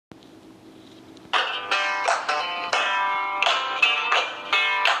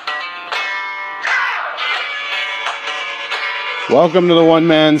Welcome to the One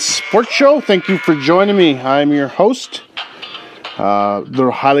Man Sports Show. Thank you for joining me. I'm your host,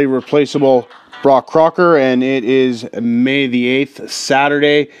 the highly replaceable Brock Crocker, and it is May the 8th,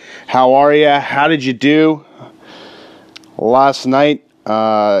 Saturday. How are you? How did you do last night?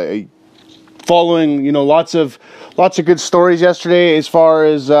 Following, lots of good stories yesterday as far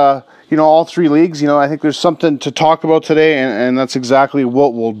as, all three leagues. I think there's something to talk about today, and that's exactly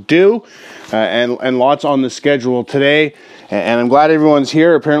what we'll do, and lots on the schedule today. And I'm glad everyone's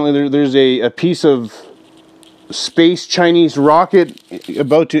here. Apparently there's a piece of space Chinese rocket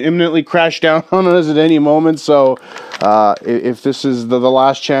about to imminently crash down on us at any moment. So if this is the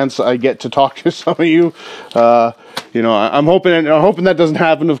last chance I get to talk to some of you, I'm hoping that doesn't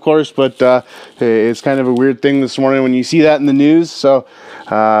happen, of course, but it's kind of a weird thing this morning when you see that in the news. So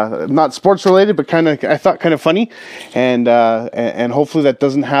not sports related, but I thought kind of funny, and hopefully that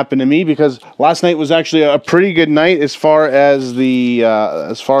doesn't happen to me, because last night was actually a pretty good night as far as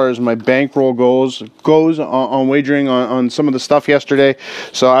my bankroll goes on wagering on some of the stuff yesterday.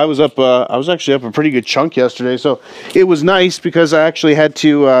 So I was actually up a pretty good chunk yesterday. So it was nice because I actually had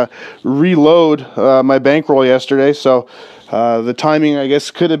to reload my bankroll yesterday. So the timing, I guess,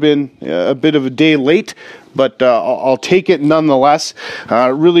 could have been a bit of a day late, but I'll take it nonetheless.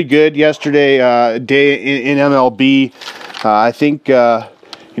 Really good yesterday day in MLB. I think a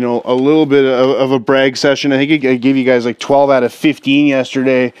little bit of a brag session. I think I gave you guys like 12 out of 15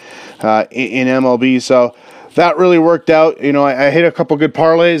 yesterday in MLB. So that really worked out. I hit a couple good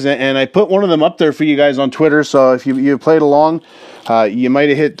parlays, and I put one of them up there for you guys on Twitter. So if you played along, you might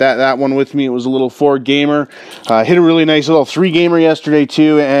have hit that one with me. It was a little 4-gamer. Hit a really nice little 3-gamer yesterday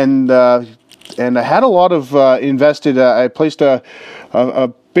too, and I had a lot of invested. I placed a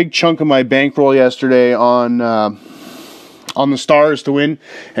big chunk of my bankroll yesterday on the Stars to win,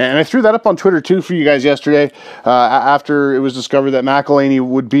 and I threw that up on Twitter too for you guys yesterday after it was discovered that McElhinney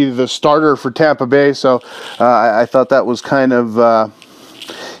would be the starter for Tampa Bay. So I thought that was kind of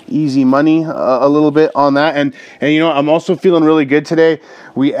easy money a little bit on that, and I'm also feeling really good today.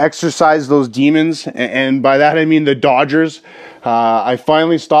 We exercised those demons, and by that I mean the Dodgers. I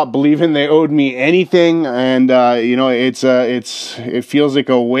finally stopped believing they owed me anything, and it feels like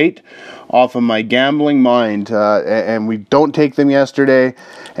a weight off of my gambling mind, and we don't take them yesterday,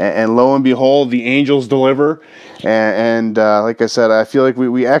 and lo and behold, the Angels deliver, and like I said, I feel like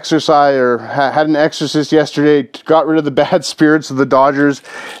we exercised or had an exorcist yesterday, got rid of the bad spirits of the Dodgers,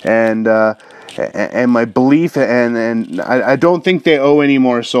 and my belief, and I don't think they owe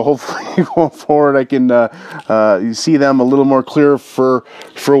anymore. So hopefully going forward, I can see them a little more clear for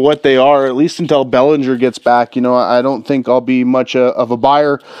what they are, at least until Bellinger gets back. I don't think I'll be much of a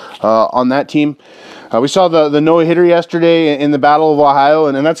buyer on that team. We saw the no-hitter yesterday in the Battle of Ohio,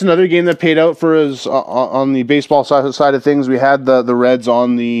 and that's another game that paid out for us on the baseball side of things. We had the Reds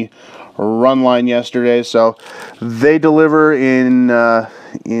on the run line yesterday, so they deliver in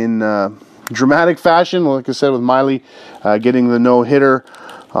dramatic fashion, like I said, with Miley getting the no-hitter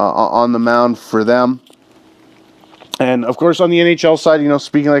on the mound for them. And of course, on the NHL side,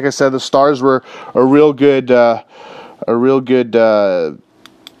 speaking, like I said, the Stars were a real good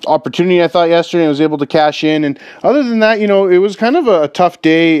opportunity, I thought, yesterday. I was able to cash in, and other than that, it was kind of a tough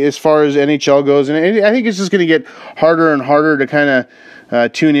day as far as NHL goes, and I think it's just going to get harder and harder to kind of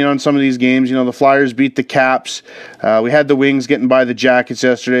tune in on some of these games. The Flyers beat the Caps. We had the Wings getting by the Jackets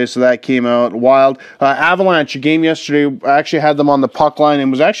yesterday, so that came out wild. Avalanche, a game yesterday, I actually had them on the puck line and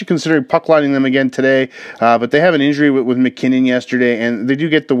was actually considering puck lining them again today, but they have an injury with McKinnon yesterday, and they do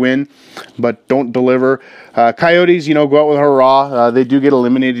get the win, but don't deliver. Coyotes, go out with a hurrah. They do get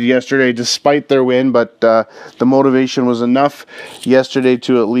eliminated yesterday despite their win, but the motivation was enough yesterday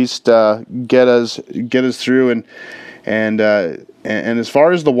to at least get us through. And as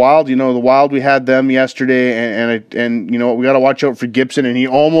far as the Wild, the Wild, we had them yesterday, and we got to watch out for Gibson, and he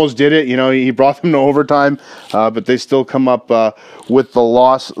almost did it. He brought them to overtime, but they still come up with the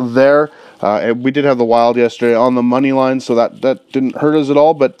loss there. And we did have the Wild yesterday on the money line, so that didn't hurt us at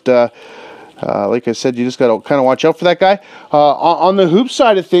all, but like I said, you just got to kind of watch out for that guy. On the hoop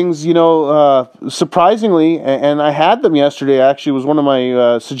side of things, surprisingly, and I had them yesterday, actually, was one of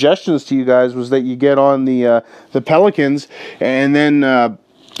my suggestions to you guys, was that you get on the Pelicans, and then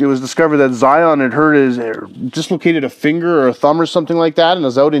it was discovered that Zion had dislocated a finger or a thumb or something like that, and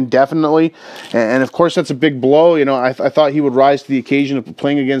is out indefinitely. And of course, that's a big blow. I thought he would rise to the occasion of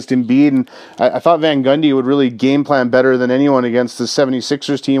playing against Embiid, and I thought Van Gundy would really game plan better than anyone against the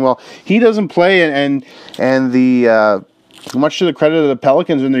 76ers team. Well, he doesn't play, and the much to the credit of the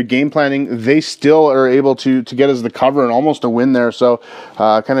Pelicans in their game planning, they still are able to get us the cover and almost a win there. So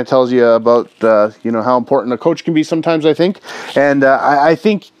kind of tells you about how important a coach can be sometimes, I think. And I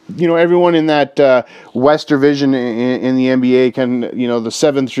think everyone in that West Division in the NBA can, the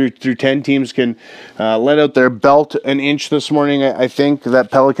 7 through 10 teams can let out their belt an inch this morning. I think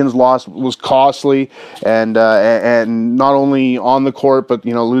that Pelicans loss was costly, and not only on the court, but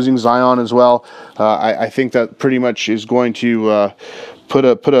losing Zion as well. I think that pretty much is going to put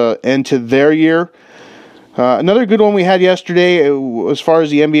a end to their year. Another good one we had yesterday, as far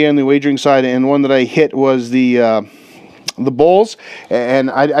as the NBA on the wagering side, and one that I hit was the Bulls, and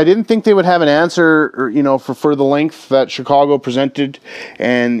I didn't think they would have an answer, for the length that Chicago presented,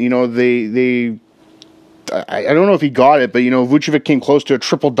 and they I don't know if he got it, but Vucevic came close to a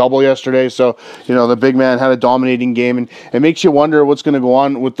triple-double yesterday, so the big man had a dominating game, and it makes you wonder what's going to go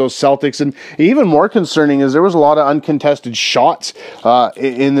on with those Celtics. And even more concerning is there was a lot of uncontested shots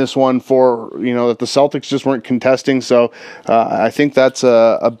in this one for that the Celtics just weren't contesting, so I think that's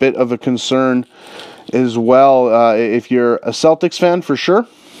a bit of a concern as well, if you're a Celtics fan, for sure.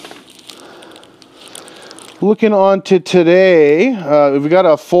 Looking on to today, we got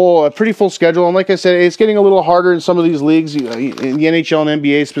a pretty full schedule, and like I said, it's getting a little harder in some of these leagues, in the NHL and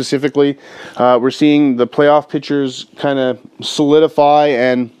NBA specifically. We're seeing the playoff pictures kind of solidify,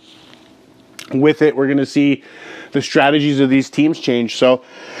 and with it, we're going to see the strategies of these teams change. So,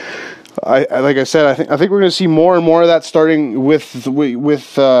 like I said, I think we're going to see more and more of that starting with the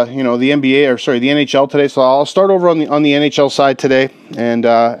NBA, or sorry, the NHL today. So I'll start over on the NHL side today, and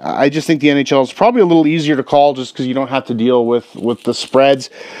I just think the NHL is probably a little easier to call just because you don't have to deal with the spreads,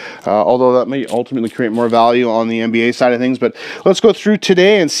 although that may ultimately create more value on the NBA side of things. But let's go through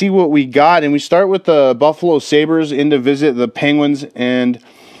today and see what we got, and we start with the Buffalo Sabres in to visit the Penguins, and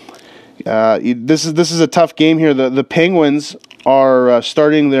this is a tough game here. The Penguins are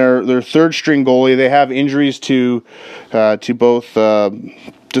starting their third string goalie. They have injuries to both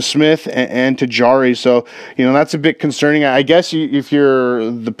DeSmith and to Jari, so that's a bit concerning. I guess if you're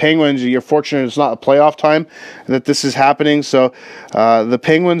the Penguins, you're fortunate it's not a playoff time that this is happening. So the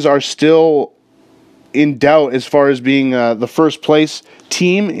Penguins are still in doubt as far as being the first place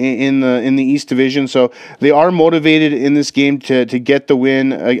team in the East Division, so they are motivated in this game to get the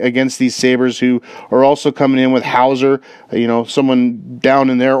win against these Sabres, who are also coming in with Hauser, someone down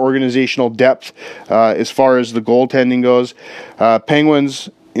in their organizational depth as far as the goaltending goes. Penguins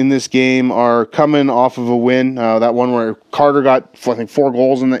in this game are coming off of a win, that one where Carter got, I think, 4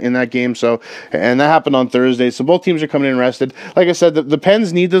 goals in that game. So, and that happened on Thursday. So both teams are coming in rested. Like I said, the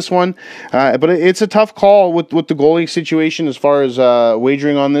Pens need this one, but it's a tough call with the goalie situation as far as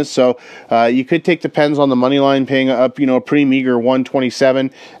wagering on this. So you could take the Pens on the money line, paying up a pretty meager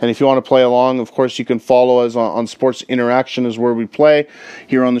 127. And if you want to play along, of course, you can follow us on Sports Interaction, is where we play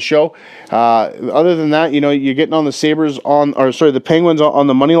here on the show. Other than that, you're getting on the the Penguins on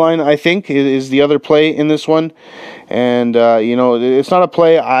the money line, I think, is the other play in this one. And, it's not a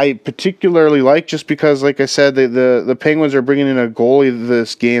play I particularly like, just because, like I said, the Penguins are bringing in a goalie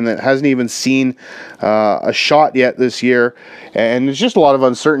this game that hasn't even seen a shot yet this year. And there's just a lot of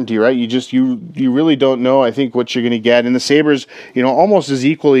uncertainty, right? You really don't know, I think, what you're going to get. And the Sabres, almost as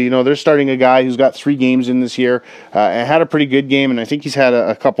equally, they're starting a guy who's got 3 games in this year and had a pretty good game. And I think he's had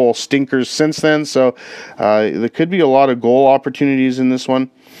a couple stinkers since then. So there could be a lot of goal opportunities in this one.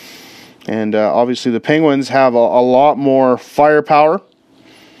 And obviously the Penguins have a lot more firepower.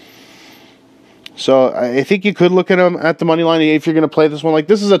 So I think you could look at them at the money line if you're going to play this one. Like,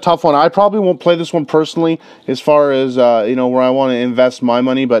 this is a tough one. I probably won't play this one personally as far as, where I want to invest my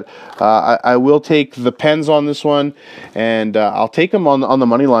money. But I will take the Pens on this one, and I'll take them on the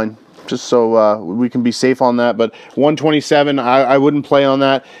money line, just so we can be safe on that. But 127, I wouldn't play on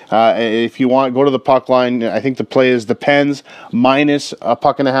that. If you want, go to the puck line. I think the play is the Pens minus a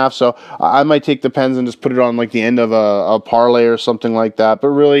puck and a half. So I might take the Pens and just put it on like the end of a parlay or something like that. But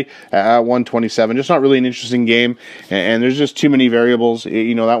really, at 127, just not really an interesting game. And there's just too many variables.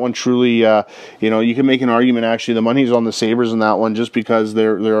 That one truly, you can make an argument, actually, the money's on the Sabres in that one, just because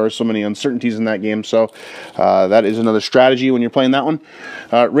there are so many uncertainties in that game. So that is another strategy when you're playing that one.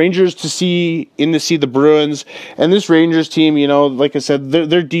 Rangers to see the Bruins, and this Rangers team, like I said,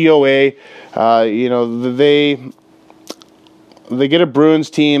 they're DOA. they get a Bruins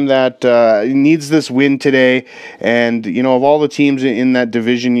team that needs this win today. And, of all the teams in that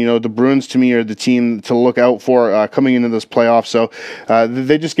division, the Bruins to me are the team to look out for coming into this playoff. So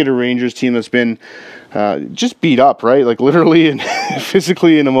they just get a Rangers team that's been just beat up, right? Like literally and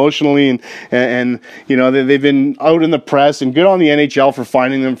physically and emotionally, and they've been out in the press, and good on the NHL for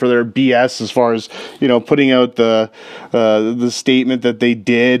finding them for their BS as far as putting out the statement that they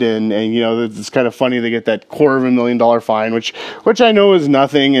did, and it's kind of funny they get that $250,000 fine, which I know is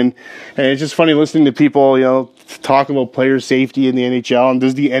nothing, and it's just funny listening to people talk about player safety in the NHL, and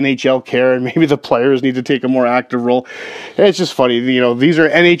does the NHL care, and maybe the players need to take a more active role. It's just funny, these are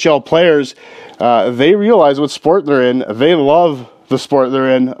NHL players. They realize what sport they're in. They love the sport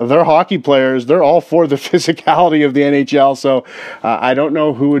they're in. They're hockey players. They're all for the physicality of the NHL. So I don't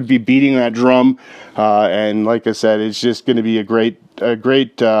know who would be beating that drum. And like I said, it's just going to be a great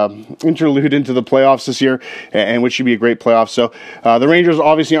interlude into the playoffs this year, and which should be a great playoff. So the Rangers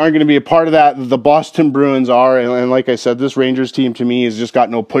obviously aren't going to be a part of that. The Boston Bruins are, and like I said, this Rangers team to me has just got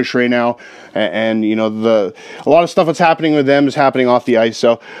no push right now, and a lot of stuff that's happening with them is happening off the ice.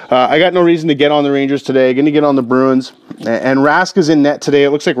 So I got no reason to get on the Rangers today. Going to get on the Bruins, and Rask is in net today. It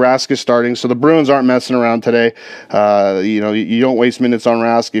looks like Rask is starting, so the Bruins aren't messing around today. You don't waste minutes on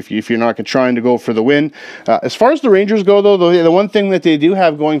Rask if you're not trying to go for the win. As far as the Rangers go, though, the one thing that they do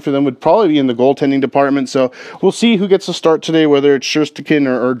have going for them would probably be in the goaltending department. So we'll see who gets a start today, whether it's Shesterkin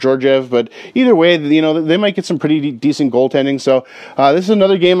or Georgiev. But either way, they might get some pretty decent goaltending. So this is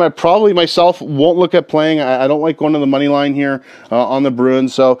another game I probably myself won't look at playing. I don't like going to the money line here on the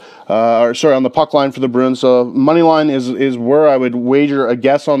Bruins. So on the puck line for the Bruins. So money line is where I would wager a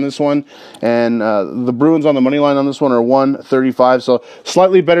guess on this one. And the Bruins on the money line on this one are 135. So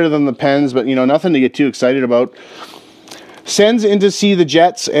slightly better than the Pens, but nothing to get too excited about. Sens in to see the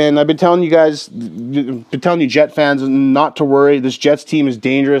Jets, and I've been telling you Jet fans not to worry. This Jets team is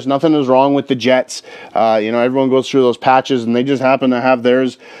dangerous. Nothing is wrong with the Jets. Everyone goes through those patches, and they just happen to have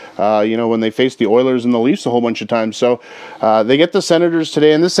theirs, when they face the Oilers and the Leafs a whole bunch of times. So they get the Senators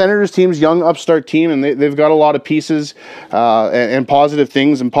today, and the Senators team's young upstart team, and they've got a lot of pieces and positive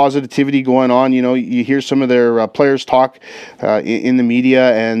things and positivity going on. You hear some of their players talk in the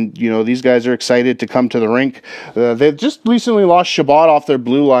media, and these guys are excited to come to the rink. They've just recently lost Shabbat off their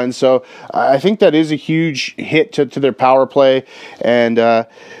blue line, so I think that is a huge hit to their power play. And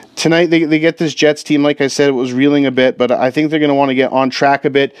tonight they get this Jets team. Like I said, it was reeling a bit, but I think they're going to want to get on track a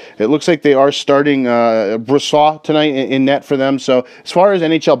bit. It looks like they are starting Brossoit tonight in net for them. So as far as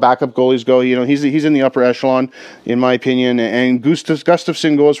NHL backup goalies go, he's in the upper echelon in my opinion. And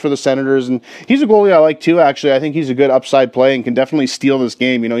Gustafsson goes for the Senators, and he's a goalie I like too. Actually, I think he's a good upside play and can definitely steal this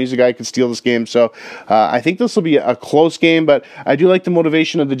game. He's a guy who can steal this game. So I think this will be a close game, but I do like the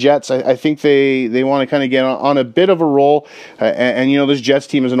motivation of the Jets. I think they want to kind of get on a bit of a roll, and this Jets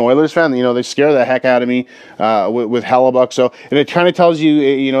team is an Oilers fan, they scare the heck out of me with Hellebuyck. So, and it kind of tells you,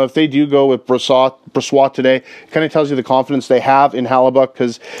 if they do go with Brossoit today, it kind of tells you the confidence they have in Hellebuyck,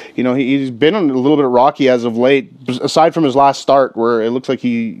 because he's been a little bit rocky as of late, aside from his last start where it looks like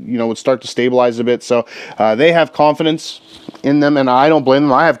he would start to stabilize a bit. So they have confidence in them, and I don't blame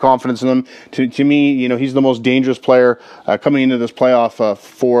them. I have confidence in them. To me, he's the most dangerous player coming into this playoff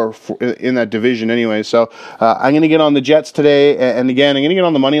for in that division anyway. So I'm going to get on the Jets today, and again, I'm going to get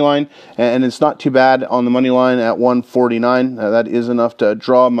on the money line, and it's not too bad on the money line at 149. That is enough to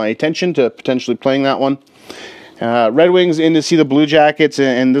draw my attention to potentially playing that one. Red Wings in to see the Blue Jackets,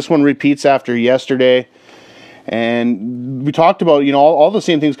 and this one repeats after yesterday. And we talked about, all the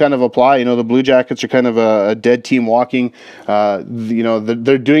same things kind of apply. The Blue Jackets are kind of a dead team walking.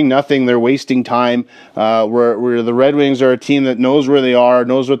 They're doing nothing. They're wasting time. Where the Red Wings are a team that knows where they are,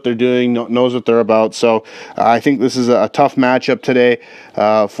 knows what they're doing, knows what they're about. So I think this is a tough matchup today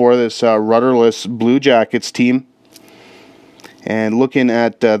for this rudderless Blue Jackets team. And looking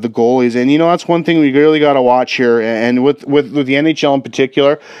at the goalies, and that's one thing we really got to watch here. And with the NHL in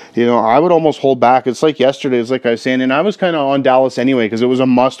particular, I would almost hold back. It's like yesterday, it's like I was saying, and I was kind of on Dallas anyway because it was a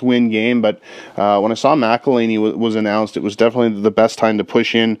must-win game. But when I saw McElhinney was announced, it was definitely the best time to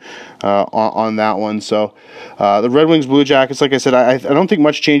push in on that one. So the Red Wings Blue Jackets, like I said, I don't think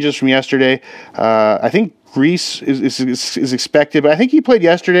much changes from yesterday. I think Grease is expected, but I think he played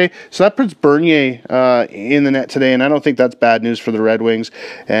yesterday, so that puts Bernier in the net today, and I don't think that's bad news for the Red Wings.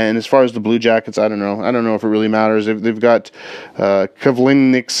 And as far as the Blue Jackets, I don't know if it really matters. They've got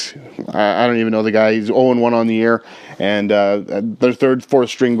Kavliniks, I don't even know the guy. He's 0-1 on the year, and their third, fourth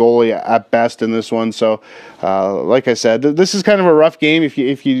string goalie at best in this one. So, like I said, this is kind of a rough game if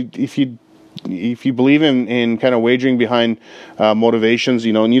you if you believe in kind of wagering behind motivations,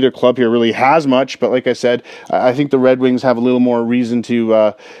 neither club here really has much. But like I said, I think the Red Wings have a little more reason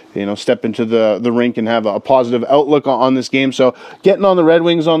to step into the rink and have a positive outlook on this game. So getting on the Red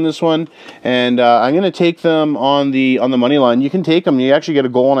Wings on this one, and I'm going to take them on the money line. You can take them. You actually get a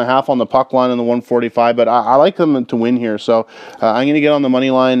goal and a half on the puck line on the 145, but I like them to win here. So I'm going to get on the money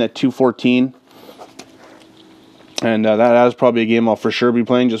line at 214. And that is probably a game I'll for sure be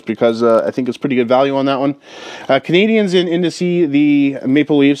playing, just because I think it's pretty good value on that one. Canadians in to see the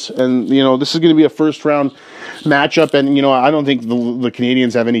Maple Leafs, and this is going to be a first round matchup, and I don't think the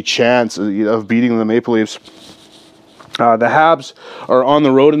Canadians have any chance of beating the Maple Leafs. The Habs are on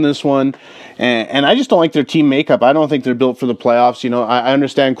the road in this one, and I just don't like their team makeup. I don't think they're built for the playoffs. I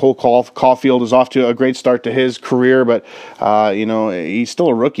understand Cole Caulfield is off to a great start to his career, but he's still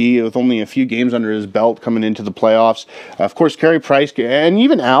a rookie with only a few games under his belt coming into the playoffs. Of course, Carey Price and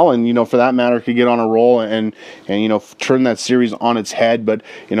even Allen, for that matter, could get on a roll and turn that series on its head. But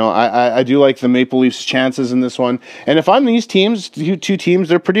I do like the Maple Leafs' chances in this one. And if I'm these teams, two teams,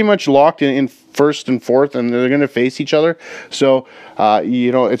 they're pretty much locked in first and fourth, and they're going to face each other. So,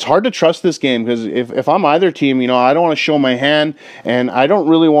 it's hard to trust this game, because if I'm either team, I don't want to show my hand, and I don't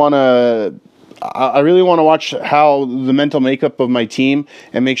really want to. I really want to watch how the mental makeup of my team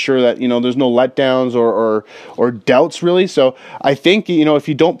and make sure that there's no letdowns or doubts really. So I think if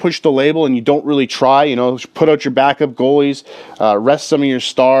you don't push the label and you don't really try, put out your backup goalies, rest some of your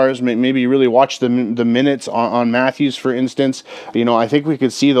stars, maybe really watch the minutes on Matthews, for instance. I think we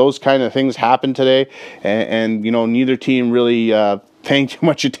could see those kind of things happen today, and neither team really paying too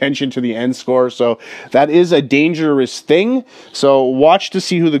much attention to the end score. So that is a dangerous thing. So watch to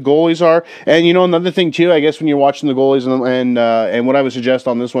see who the goalies are. And another thing too, I guess, when you're watching the goalies, and what I would suggest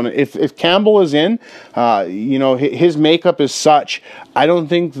on this one, if Campbell is in, his makeup is such, I don't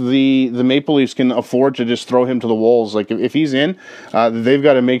think the Maple Leafs can afford to just throw him to the wolves. Like if he's in, they've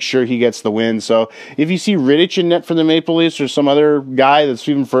got to make sure he gets the win. So if you see Rittich in net for the Maple Leafs, or some other guy that's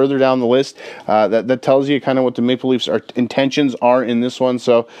even further down the list, that tells you kind of what the Maple Leafs' intentions are in this one.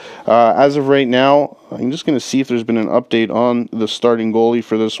 So as of right now, I'm just going to see if there's been an update on the starting goalie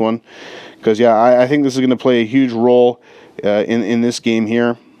for this one, because I think this is going to play a huge role in this game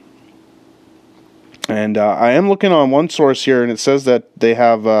here. And I am looking on one source here, and it says that they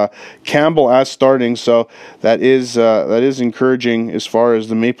have Campbell as starting, so that is encouraging as far as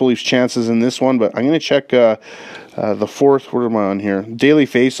the Maple Leafs' chances in this one. But I'm going to check the fourth. What am I on here? Daily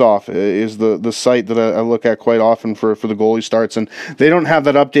Faceoff is the site that I look at quite often for the goalie starts, and they don't have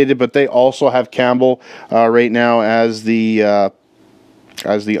that updated, but they also have Campbell right now as the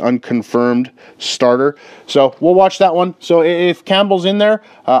unconfirmed starter. So we'll watch that one. So if Campbell's in there,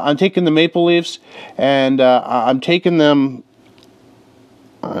 I'm taking the Maple Leafs, and I'm taking them,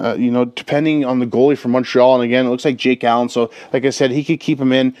 depending on the goalie from Montreal. And again, it looks like Jake Allen. So like I said, he could keep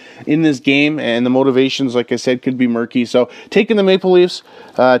him in this game, and the motivations, like I said, could be murky. So taking the Maple Leafs,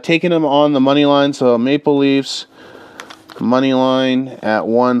 taking them on the money line. So Maple Leafs money line at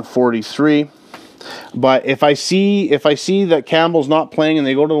 143. But if I see that Campbell's not playing and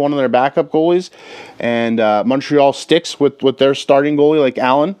they go to one of their backup goalies, and Montreal sticks with their starting goalie like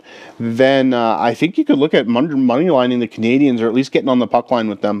Allen, then I think you could look at money lining the Canadians, or at least getting on the puck line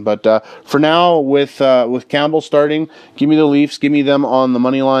with them. But for now, with Campbell starting, give me the Leafs. Give me them on the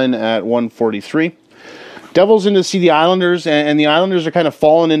money line at 143. Devils in to see the Islanders, and the Islanders are kind of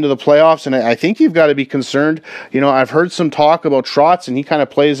falling into the playoffs, and I think you've got to be concerned. I've heard some talk about Trotz, and he kind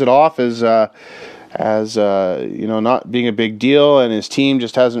of plays it off as not being a big deal, and his team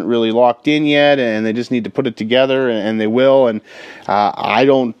just hasn't really locked in yet, and they just need to put it together, and they will. And I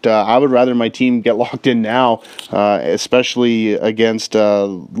would rather my team get locked in now, especially against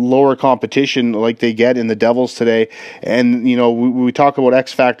lower competition like they get in the Devils today. And we talk about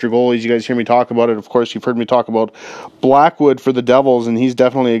X Factor goalies. You guys hear me talk about it. Of course, you've heard me talk about Blackwood for the Devils, and he's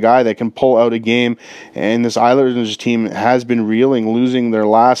definitely a guy that can pull out a game. And this Islanders team has been reeling, losing their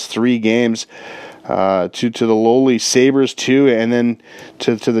last 3 games. To the lowly Sabres too, and then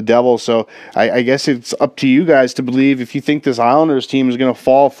to the Devils. So I guess it's up to you guys to believe if you think this Islanders team is going to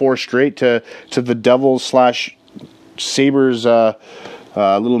fall 4 straight to the Devils / Sabres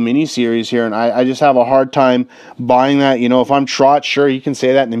little mini series here, and I just have a hard time buying that. If I'm Trotz, sure, he can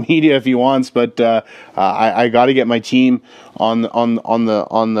say that in the media if he wants, but I got to get my team on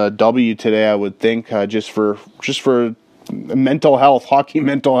the W today. I would think just for mental health, hockey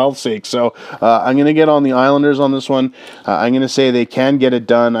mental health sake. So I'm going to get on the Islanders on this one. I'm going to say they can get it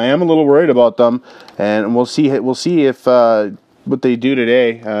done. I am a little worried about them, and we'll see if what they do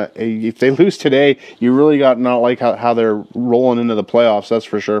today. If they lose today, you really got not like how they're rolling into the playoffs, that's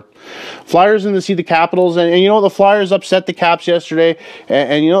for sure. Flyers in to see the Capitals, and you know, the Flyers upset the Caps yesterday,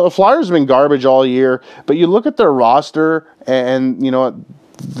 and you know, the Flyers have been garbage all year, but you look at their roster, and you know,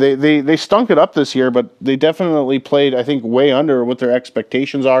 they stunk it up this year, but they definitely played, I think, way under what their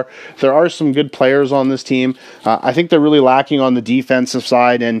expectations are. There are some good players on this team. I think they're really lacking on the defensive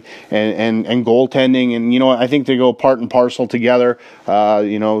side and goaltending, and you know, I think they go part and parcel together.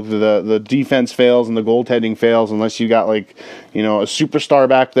 You know, the defense fails and the goaltending fails unless you got, like, you know, a superstar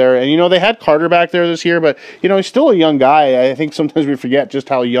back there. And you know, they had Carter back there this year, but you know, he's still a young guy. I think sometimes we forget just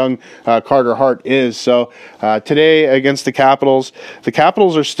how young Carter Hart is. So today against the Capitals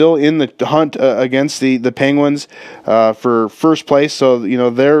are still in the hunt against the Penguins for first place. So you know,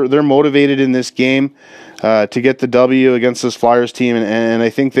 they're motivated in this game to get the W against this Flyers team, and I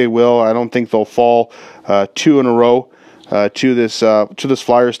think they will. I don't think they'll fall 2 in a row to this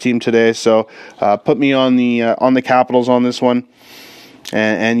Flyers team today. So put me on the Capitals on this one.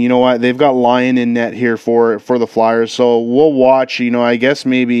 And you know what? They've got Lyon in net here for the Flyers, so we'll watch. You know, I guess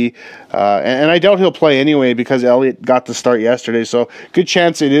maybe, and I doubt he'll play anyway because Elliott got the start yesterday. So good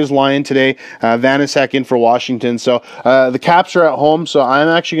chance it is Lyon today. Vanacek in for Washington. So the Caps are at home, so I'm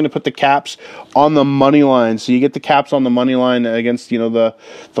actually going to put the Caps on the money line. So you get the Caps on the money line against, you know,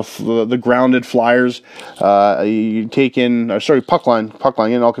 the grounded Flyers. You take in, puck line.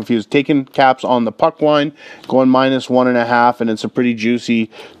 Getting all confused. Taking Caps on the puck line, going -1.5, and it's a pretty juicy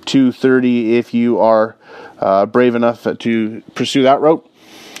 230 if you are brave enough to pursue that route.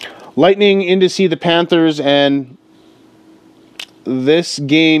 Lightning in to see the Panthers, and this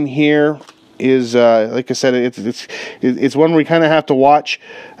game here is like I said, it's one we kind of have to watch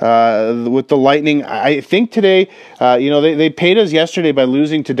with the Lightning. I think today, you know, they paid us yesterday by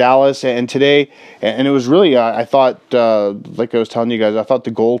losing to Dallas, and today, and it was really, I thought, like I was telling you guys, I thought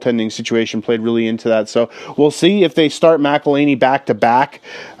the goaltending situation played really into that. So we'll see if they start McElhinney back to back.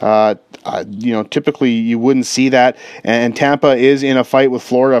 You know, typically you wouldn't see that, and Tampa is in a fight with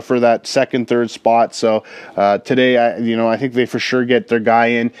Florida for that second, third spot. So today, I think they for sure get their guy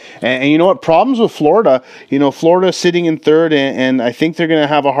in, and you know what? Problems with Florida. You know, Florida sitting in third, and I think they're going to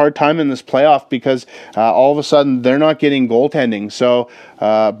have a hard time in this playoff because all of a sudden they're not getting goaltending. So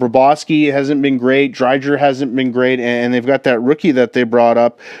Bobrovsky hasn't been great, Dreiger hasn't been great, and they've got that rookie that they brought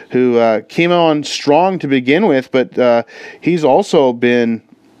up who came on strong to begin with, but he's also been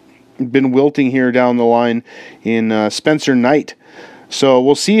wilting here down the line in Spencer Knight. So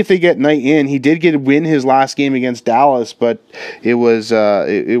we'll see if they get Knight in. He did win his last game against Dallas, but it was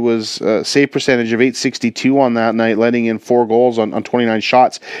a save percentage of .862 on that night, letting in 4 goals on 29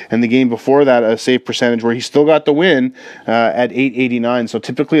 shots. And the game before that, a save percentage where he still got the win at .889. So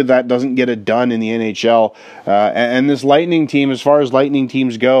typically that doesn't get it done in the NHL. And this Lightning team, as far as Lightning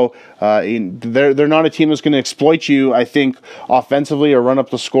teams go, they're not a team that's going to exploit you, I think, offensively or run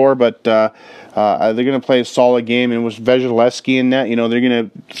up the score, but they're going to play a solid game. And with Vasilevsky in net, you know, they're going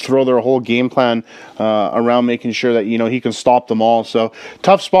to throw their whole game plan around making sure that, you know, he can stop them all. So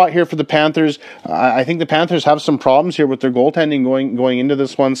tough spot here for the Panthers. I think the Panthers have some problems here with their goaltending going into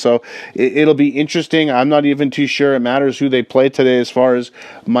this one. So it'll be interesting. I'm not even too sure it matters who they play today as far as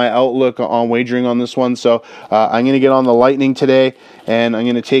my outlook on wagering on this one. So I'm going to get on the Lightning today, and I'm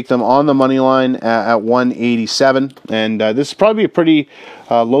going to take them on the money line at 187. And this is probably a pretty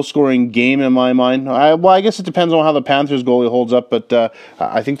low-scoring game in my mind. I guess it depends on how the Panthers goalie holds up, but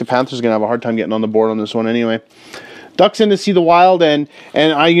I think the Panthers are going to have a hard time getting on the board on this one anyway. Ducks in to see the Wild, and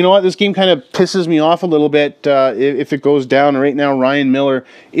you know what, this game kind of pisses me off a little bit if it goes down. Right now, Ryan Miller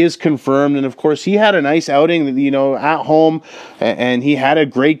is confirmed, and of course, he had a nice outing, you know, at home, and he had a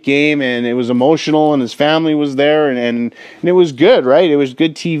great game, and it was emotional, and his family was there, and it was good, right? It was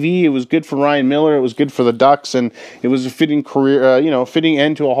good TV. It was good for Ryan Miller. It was good for the Ducks, and it was a fitting career, fitting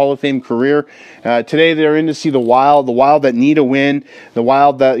end to a Hall of Fame career. Today, they're in to see the Wild that need a win, the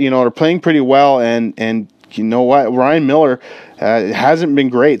Wild that, you know, are playing pretty well, and you know what? Ryan Miller hasn't been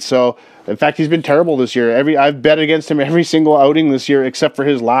great. So, in fact, he's been terrible this year. I've bet against him every single outing this year except for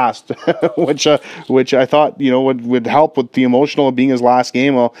his last, which I thought, you know, would help with the emotional of being his last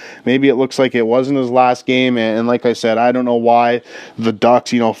game. Well, maybe it looks like it wasn't his last game, and like I said, I don't know why the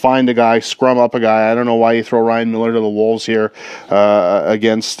Ducks, you know, find a guy, scrum up a guy. I don't know why you throw Ryan Miller to the Wolves here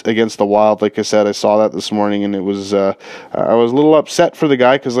against the Wild. Like I said, I saw that this morning, and it was I was a little upset for the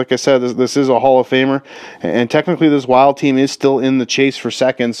guy because, like I said, this is a Hall of Famer, and technically this Wild team is still in the chase for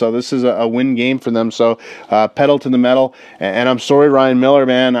second. So this is a a win game for them. So pedal to the metal. And I'm sorry, Ryan Miller,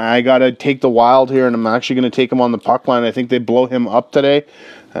 man. I got to take the Wild here, and I'm actually going to take him on the puck line. I think they blow him up today.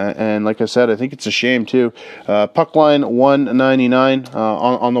 And like I said, I think it's a shame too. Puck line 199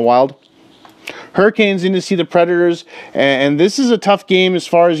 on the Wild. Hurricanes in to see the Predators, and this is a tough game as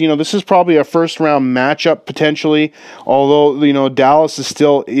far as, this is probably a first-round matchup potentially, although, Dallas is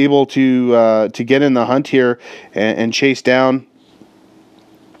still able to get in the hunt here and chase down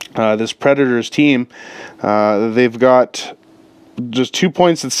this Predators team. They've got just 2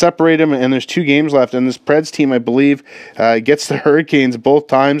 points that separate them, and there's 2 games left. And this Preds team, I believe, gets the Hurricanes both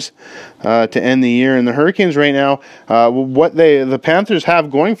times to end the year. And the Hurricanes right now, what the Panthers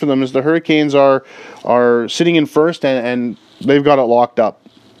have going for them is the Hurricanes are sitting in first, and they've got it locked up.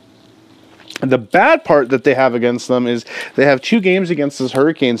 The bad part that they have against them is they have 2 games against this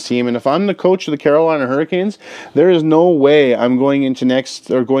Hurricanes team, and if I'm the coach of the Carolina Hurricanes, there is no way I'm going into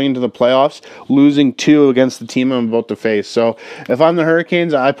the playoffs losing 2 against the team I'm about to face. So if I'm the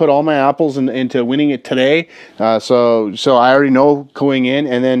Hurricanes, I put all my apples into winning it today. So I already know going in,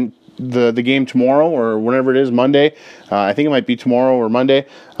 and then the game tomorrow or whenever it is, Monday. I think it might be tomorrow or Monday.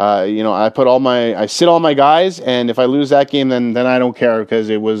 I sit all my guys, and if I lose that game, then I don't care, because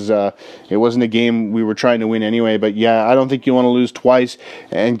it wasn't a game we were trying to win anyway. But yeah, I don't think you want to lose twice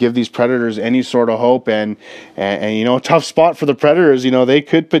and give these Predators any sort of hope. And a tough spot for the Predators. They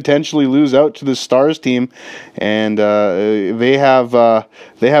could potentially lose out to the Stars team, and they have a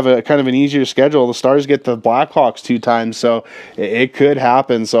kind of an easier schedule. The Stars get the Blackhawks 2 times, so it could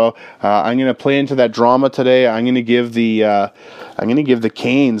happen. So I'm going to play into that drama today. I'm going to give the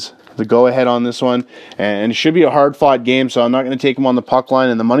Canes the go-ahead on this one, and it should be a hard-fought game, so I'm not going to take them on the puck line,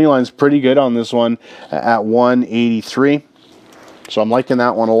 and the money line's pretty good on this one at 183, so I'm liking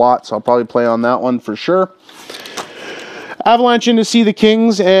that one a lot, so I'll probably play on that one for sure. Avalanche in to see the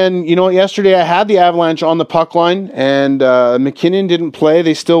Kings, and yesterday I had the Avalanche on the puck line, and McKinnon didn't play.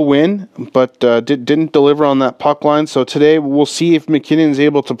 They still win, but didn't deliver on that puck line. So today we'll see if McKinnon's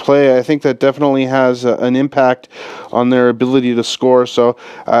able to play. I think that definitely has an impact on their ability to score. So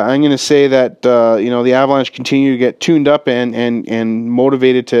I'm going to say that the Avalanche continue to get tuned up and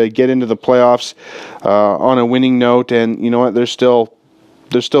motivated to get into the playoffs on a winning note. And you know what? They're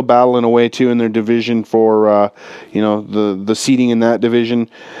still battling away too in their division for the seeding in that division.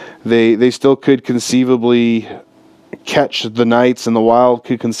 They still could conceivably catch the Knights, and the Wild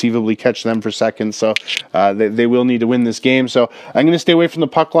could conceivably catch them for second. So they will need to win this game. So I'm going to stay away from the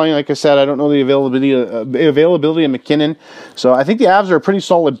puck line. Like I said, I don't know the availability of McKinnon. So I think the Avs are a pretty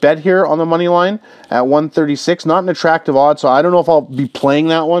solid bet here on the money line at 136. Not an attractive odd, so I don't know if I'll be playing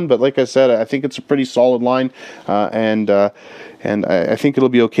that one. But like I said, I think it's a pretty solid line, and I think it'll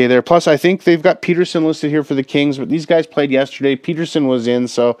be okay there. Plus, I think they've got Peterson listed here for the Kings, but these guys played yesterday. Peterson was in,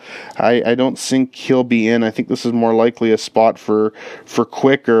 so I don't think he'll be in. I think this is more likely a spot for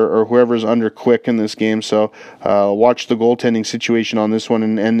Quick or whoever's under Quick in this game. So watch the goaltending situation on this one,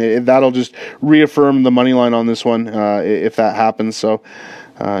 and that'll just reaffirm the money line on this one if that happens. So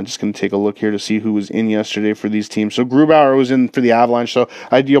just going to take a look here to see who was in yesterday for these teams. So Grubauer was in for the Avalanche, so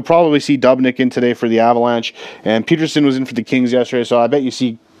you'll probably see Dubnyk in today for the Avalanche, and Peterson was in for the Kings yesterday, so I bet you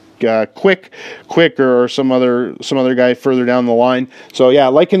see Quick or some other guy further down the line. So yeah,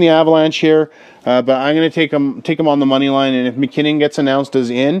 liking the Avalanche here, but I'm going to take them on the money line, and if McKinnon gets announced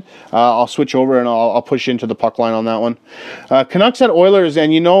as in, I'll switch over and I'll push into the puck line on that one. Canucks at Oilers,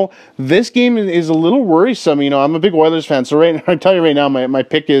 and this game is a little worrisome. I'm a big Oilers fan, so I tell you right now, my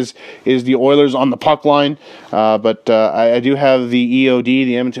pick is the Oilers on the puck line, but I do have the EOD,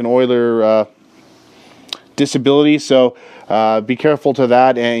 the Edmonton Oiler disability, so be careful to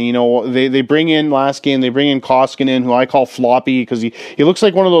that. And they bring in last game, they bring in Koskinen, who I call floppy, because he looks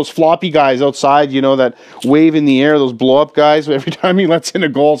like one of those floppy guys outside, that wave in the air, those blow up guys every time he lets in a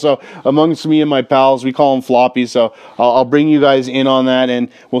goal. So amongst me and my pals, we call him floppy. So I'll bring you guys in on that, and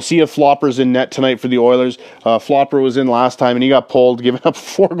we'll see if Flopper's in net tonight for the Oilers. Flopper was in last time, and he got pulled, giving up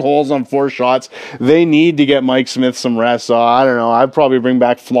 4 goals on 4 shots. They need to get Mike Smith some rest, so I don't know. I'd probably bring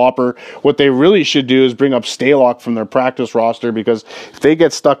back Flopper. What they really should do is bring up Stalock from their practice roster, because if they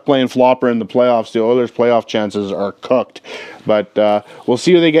get stuck playing Flopper in the playoffs, the Oilers' playoff chances are cooked. But we'll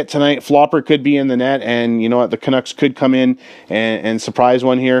see who they get tonight. Flopper could be in the net, and you know what? The Canucks could come in and surprise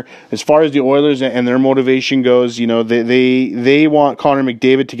one here. As far as the Oilers and their motivation goes, they want Connor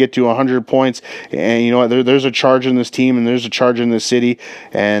McDavid to get to 100 points, and you know what? There's a charge in this team, and there's a charge in this city,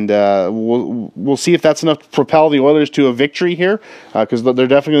 and we'll see if that's enough to propel the Oilers to a victory here, because they're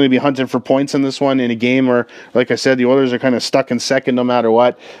definitely going to be hunting for points in this one, in a game where, like I said, the Oilers are kind of stuck in second no matter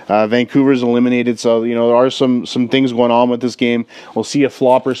what. Vancouver's eliminated, so there are some things going on with this this game. We'll see if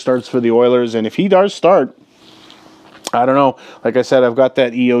Flopper starts for the Oilers, and if he does start, I don't know. Like I said, I've got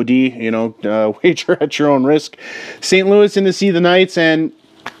that EOD, wager at your own risk. St. Louis in to see the Knights, and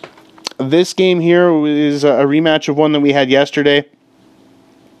this game here is a rematch of one that we had yesterday.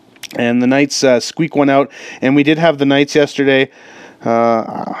 And the Knights squeak one out, and we did have the Knights yesterday.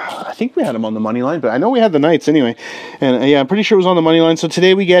 I think we had them on the money line, but I know we had the Knights anyway. And I'm pretty sure it was on the money line. So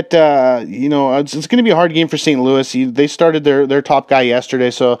today we get, it's going to be a hard game for St. Louis. They started their top guy yesterday,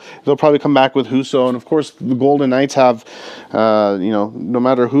 so they'll probably come back with Husso. And of course, the Golden Knights have, no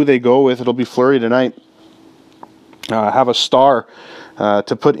matter who they go with, it'll be Fleury tonight. Have a star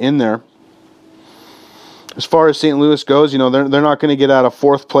to put in there. As far as St. Louis goes, they're not going to get out of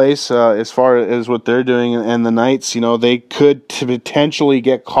fourth place as far as what they're doing. And the Knights, they could potentially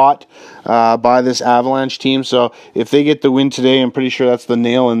get caught by this Avalanche team. So if they get the win today, I'm pretty sure that's the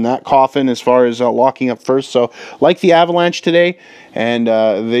nail in that coffin as far as locking up first. So like the Avalanche today, and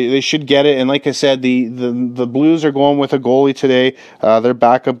they should get it. And like I said, the Blues are going with a goalie today, their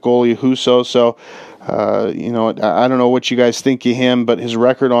backup goalie, Husso. So, I don't know what you guys think of him, but his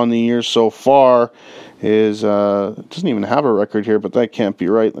record on the year so far is doesn't even have a record here, but that can't be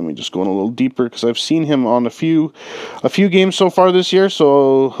right. Let me just go in a little deeper because I've seen him on a few games so far this year.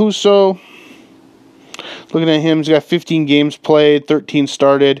 So Husso, looking at him, he's got 15 games played, 13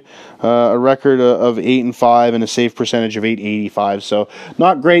 started, a record of 8-5, and a save percentage of .885. So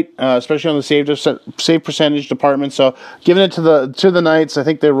not great, especially on the save percentage department. So giving it to the Knights. I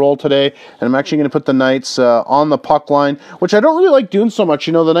think they roll today, and I'm actually going to put the Knights on the puck line, which I don't really like doing so much.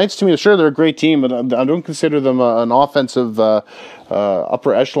 The Knights, to me, sure, they're a great team, but I don't consider them an offensive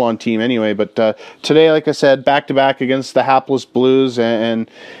upper echelon team anyway. But today, like I said, back-to-back against the hapless Blues,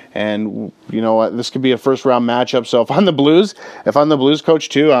 and you know what, this could be a first-round matchup. So if I'm the Blues coach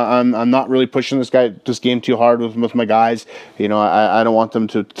too, I'm not really pushing this game too hard with my guys. I don't want them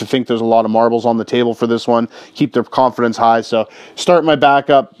to think there's a lot of marbles on the table for this one. Keep their confidence high. So start my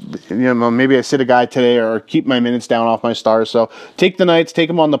backup. Maybe I sit a guy today or keep my minutes down off my stars. So take the Knights, take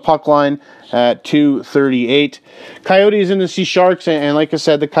them on the puck line at 2:38. Coyotes in to see Sharks, and like I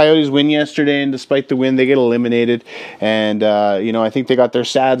said, the Coyotes win yesterday, and despite the win, they get eliminated. And I think they got their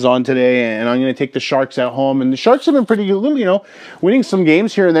sads on today, and I'm going to take the Sharks at home. And the Sharks have been pretty good, winning some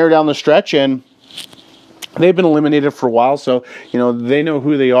games here and there down the stretch, and they've been eliminated for a while, so they know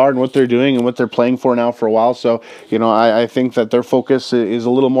who they are and what they're doing and what they're playing for now for a while. So I think that their focus is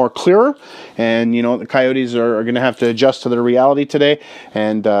a little more clearer, and the Coyotes are going to have to adjust to their reality today.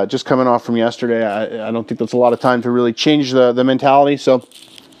 And just coming off from yesterday, I don't think that's a lot of time to really change the mentality. So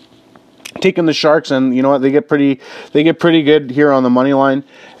taking the Sharks, and you know what, they get pretty good here on the money line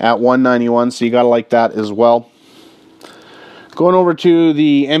at 191. So you got to like that as well. Going over to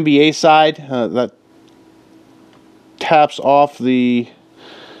the NBA side, that taps off the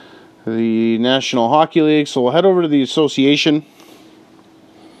National Hockey League. So we'll head over to the association.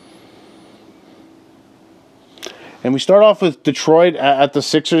 And we start off with Detroit at the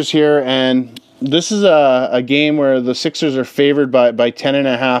Sixers here, and this is a game where the Sixers are favored by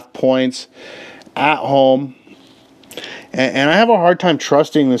 10.5 points at home. And I have a hard time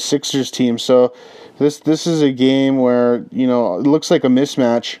trusting the Sixers team. So this is a game where, it looks like a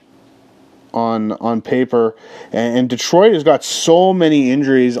mismatch on paper, and Detroit has got so many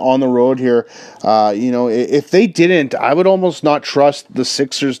injuries on the road here. If they didn't, I would almost not trust the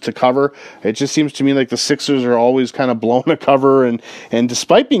Sixers to cover. It just seems to me like the Sixers are always kind of blowing a cover, and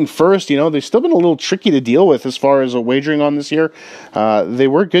despite being first, they've still been a little tricky to deal with as far as wagering on this year. They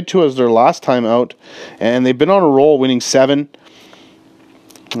were good to us their last time out, and they've been on a roll, winning 7.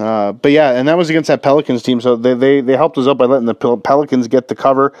 But yeah, and that was against that Pelicans team, so they helped us out by letting the Pelicans get the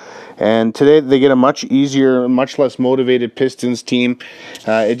cover. And today they get a much easier, much less motivated Pistons team.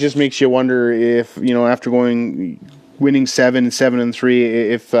 It just makes you wonder if, after winning 7-3,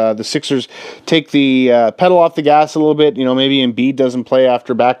 if the Sixers take the pedal off the gas a little bit. Maybe Embiid doesn't play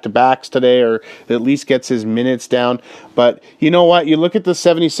after back-to-backs today, or at least gets his minutes down. But you know what? You look at the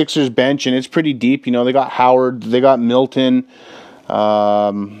 76ers bench, and it's pretty deep. They got Howard, they got Milton,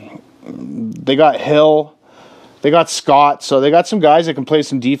 they got Hill, they got Scott, so they got some guys that can play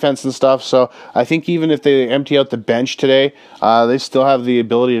some defense and stuff. So I think even if they empty out the bench today, they still have the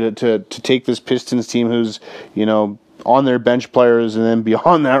ability to take this Pistons team who's, on their bench players and then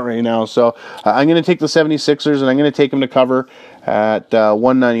beyond that right now. So I'm going to take the 76ers, and I'm going to take them to cover at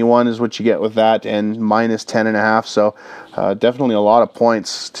 191 is what you get with that, and minus 10.5. So definitely a lot of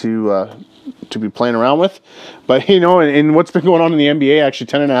points to be playing around with. But and what's been going on in the NBA, actually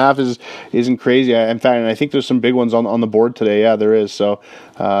 10.5 isn't crazy. In fact, I think there's some big ones on the board today. Yeah, there is. So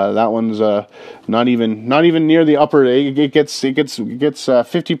That one's not even near the upper. It gets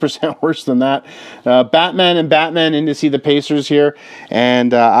 50% worse than that. Batman in to see the Pacers here,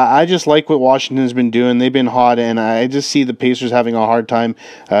 and I just like what Washington's been doing. They've been hot, and I just see the Pacers having a hard time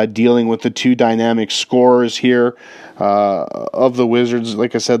dealing with the two dynamic scorers here of the Wizards.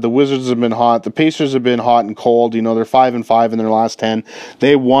 Like I said, the Wizards have been hot. The Pacers have been hot and cold. They're 5-5 in their last 10.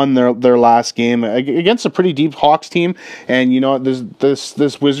 They won their last game against a pretty deep Hawks team, and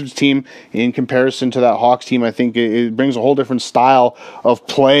this Wizards team, in comparison to that Hawks team, I think it brings a whole different style of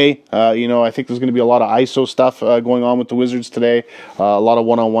play. I think there's going to be a lot of ISO stuff going on with the Wizards today. A lot of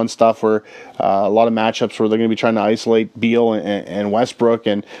one-on-one stuff where a lot of matchups where they're going to be trying to isolate Beal and Westbrook,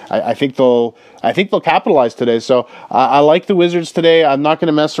 and I think they'll capitalize today. So I like the Wizards today. I'm not going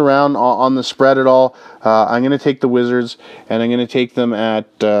to mess around on the spread at all. I'm going to take the Wizards, and I'm going to take them at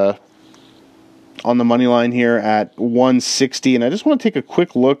on the money line here at 160. And I just want to take a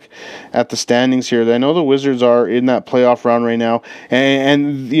quick look at the standings here. I know the Wizards are in that playoff round right now,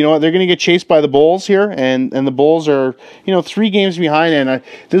 and you know what, they're going to get chased by the Bulls here, and the Bulls are 3 games behind, and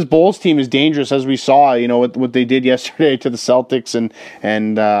this Bulls team is dangerous, as we saw what they did yesterday to the Celtics,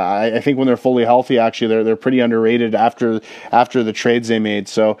 and I think when they're fully healthy, actually they're pretty underrated after the trades they made.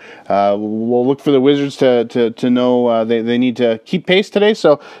 So we'll look for the Wizards to know they need to keep pace today.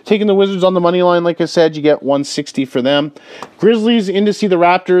 So taking the Wizards on the money line, like I said, you get 160 for them. Grizzlies in to see the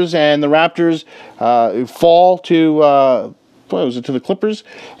Raptors, and the Raptors fall to to the Clippers,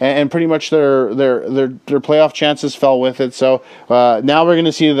 and pretty much their playoff chances fell with it. So now we're going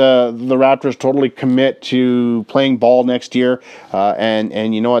to see the Raptors totally commit to playing ball next year,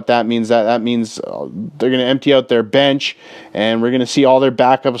 and you know what that means? That means they're going to empty out their bench, and we're going to see all their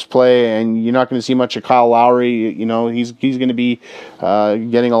backups play, and you're not going to see much of Kyle Lowry. He's going to be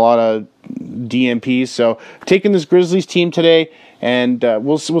getting a lot of DMPs. So taking this Grizzlies team today, and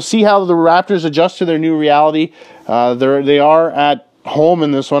we'll see how the Raptors adjust to their new reality. They are at home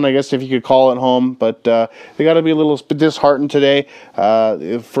in this one, I guess, if you could call it home, but they got to be a little disheartened today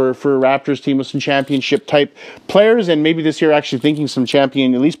for a Raptors team with some championship type players, and maybe this year actually thinking some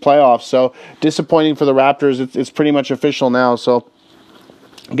champion, at least playoffs. So disappointing for the Raptors. It's pretty much official now. So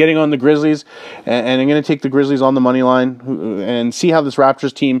getting on the Grizzlies, and I'm going to take the Grizzlies on the money line and see how this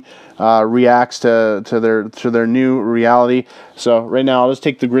Raptors team reacts to their new reality. So right now, I'll just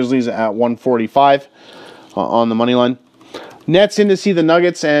take the Grizzlies at 145 on the money line. Nets in to see the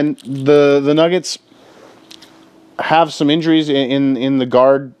Nuggets, and the Nuggets have some injuries in the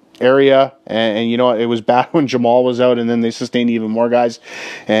guard area, and you know what, it was bad when Jamal was out, and then they sustained even more guys,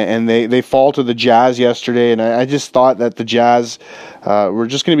 and they fall to the Jazz yesterday, and I just thought that the Jazz were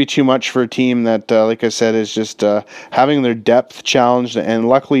just going to be too much for a team that, like I said, is just having their depth challenged, and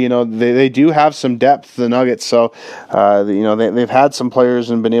luckily, they do have some depth, the Nuggets, so they've had some players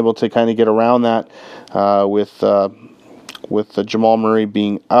and been able to kind of get around that with Jamal Murray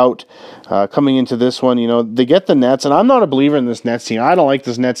being out. Coming into this one, they get the Nets, and I'm not a believer in this Nets team. I don't like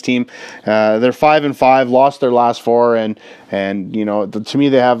this Nets team. They're 5-5, lost their last 4, and to me,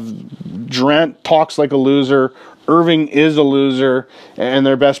 they have Durant talks like a loser. Irving is a loser, and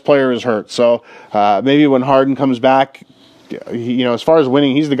their best player is hurt. So maybe when Harden comes back, as far as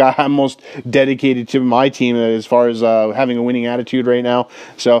winning, he's the guy I'm most dedicated to my team as far as having a winning attitude right now.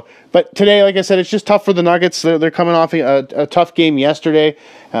 So, but today, like I said, it's just tough for the Nuggets. They're coming off a tough game yesterday.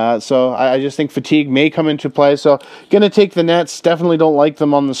 So I just think fatigue may come into play. So going to take the Nets. Definitely don't like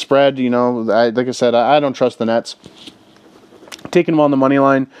them on the spread. Like I said, I don't trust the Nets. Taking them on the money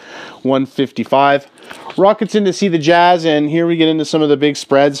line, 155. Rockets in to see the Jazz, and here we get into some of the big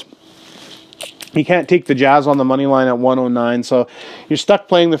spreads. You can't take the Jazz on the money line at 109, so you're stuck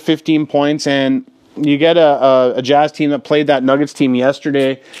playing the 15 points, and you get a Jazz team that played that Nuggets team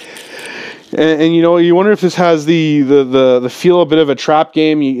yesterday. And you wonder if this has the feel a bit of a trap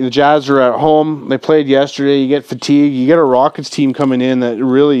game. The Jazz are at home. They played yesterday. You get fatigue. You get a Rockets team coming in that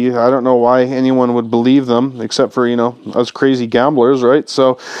really, I don't know why anyone would believe them, except for, us crazy gamblers, right?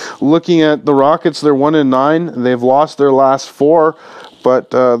 So looking at the Rockets, they're 1-9. They've lost their last 4.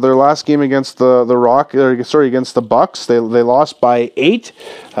 But their last game against against the Bucks, they lost by 8.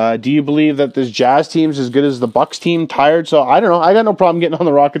 Do you believe that this Jazz team's as good as the Bucks team? Tired, so I don't know. I got no problem getting on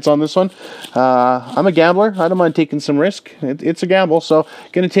the Rockets on this one. I'm a gambler. I don't mind taking some risk. It's a gamble, so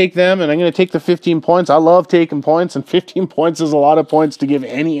going to take them, and I'm going to take the 15 points. I love taking points, and 15 points is a lot of points to give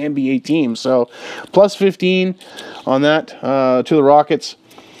any NBA team. So plus 15 on that to the Rockets.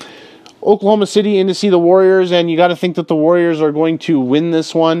 Oklahoma City in to see the Warriors, and you got to think that the Warriors are going to win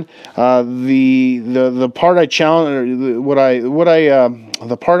this one. The part I challenge,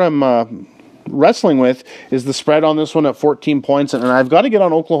 the part I'm wrestling with is the spread on this one at 14 points, and I've got to get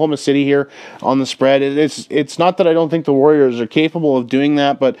on Oklahoma City here on the spread. It's not that I don't think the Warriors are capable of doing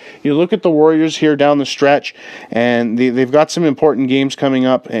that, but you look at the Warriors here down the stretch, and they've got some important games coming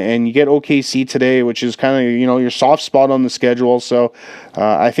up, and you get OKC today, which is kind of, your soft spot on the schedule. So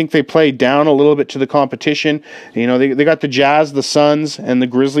I think they play down a little bit to the competition. They got the Jazz, the Suns, and the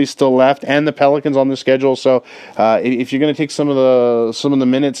Grizzlies still left, and the Pelicans on the schedule. So if you're going to take some of the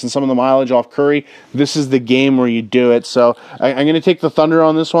minutes and some of the mileage off Curry, this is the game where you do it. So I'm going to take the Thunder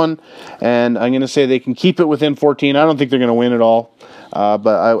on this one, and I'm going to say they can keep it within 14. I don't think they're going to win it all, but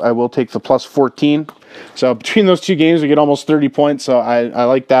I will take the plus 14. So between those two games, we get almost 30 points, so I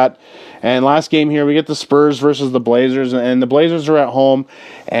like that. And last game here, we get the Spurs versus the Blazers, and the Blazers are at home,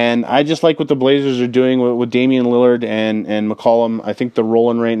 and I just like what the Blazers are doing with Damian Lillard and McCollum. I think they're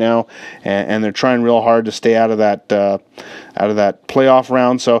rolling right now, and they're trying real hard to stay out of that playoff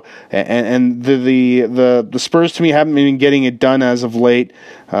round. So, and the Spurs to me haven't been getting it done as of late.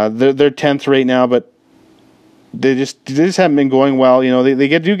 They're 10th right now, but they just haven't been going well.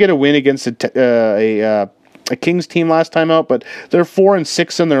 They do get a win against a Kings team last time out, but they're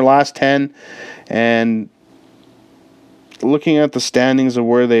 4-6 in their last 10. And looking at the standings of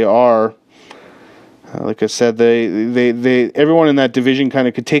where they are, like I said, they everyone in that division kind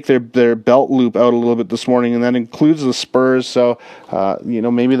of could take their belt loop out a little bit this morning, and that includes the Spurs. So,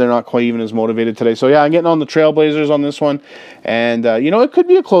 maybe they're not quite even as motivated today. So, yeah, I'm getting on the Trailblazers on this one. And, it could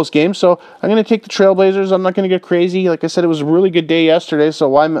be a close game. So, I'm going to take the Trailblazers. I'm not going to get crazy. Like I said, it was a really good day yesterday. So,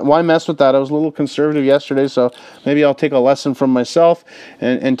 why mess with that? I was a little conservative yesterday. So, maybe I'll take a lesson from myself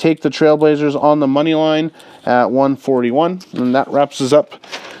and take the Trailblazers on the money line at 141. And that wraps us up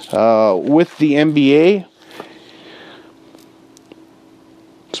with the NBA.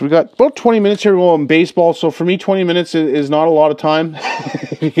 So we got about 20 minutes here going baseball. So for me, 20 minutes is not a lot of time.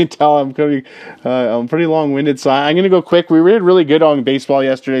 You can tell I'm pretty long-winded. So I'm going to go quick. We did really good on baseball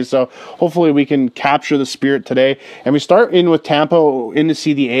yesterday, so hopefully we can capture the spirit today. And we start in with Tampa in to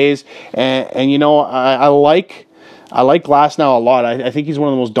see the A's. And I like Glasnow a lot. I think he's one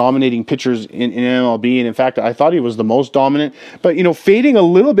of the most dominating pitchers in MLB, and in fact, I thought he was the most dominant. But, fading a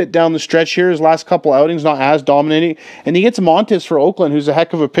little bit down the stretch here, his last couple outings, not as dominating. And he gets Montes for Oakland, who's a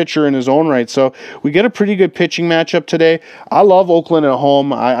heck of a pitcher in his own right. So we get a pretty good pitching matchup today. I love Oakland at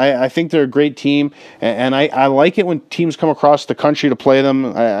home. I think they're a great team, and I like it when teams come across the country to play them.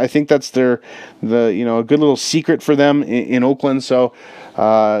 I think that's a good little secret for them in Oakland. So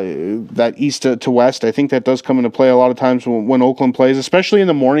that east to west, I think that does come into play a lot of times when Oakland plays, especially in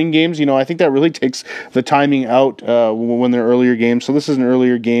the morning games. I think that really takes the timing out when they're earlier games. So this is an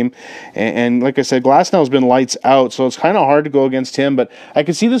earlier game, and like I said, Glasnow's been lights out, so it's kind of hard to go against him. But I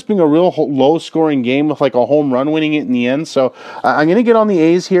can see this being a real low-scoring game with like a home run winning it in the end. So I'm going to get on the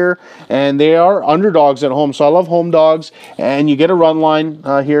A's here, and they are underdogs at home. So I love home dogs, and you get a run line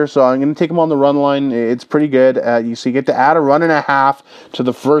here. So I'm going to take them on the run line. It's pretty good. So you get to add a run and a half to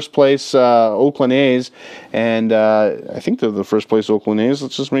the first place Oakland A's, and I think they're the first place Oakland A's.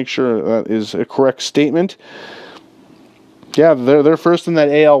 Let's just make sure that is a correct statement. Yeah, they're first in that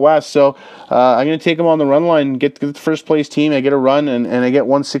AL West, so I'm going to take them on the run line, get the first place team. I get a run, and I get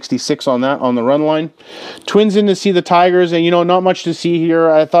 166 on that on the run line. Twins in to see the Tigers, and not much to see here.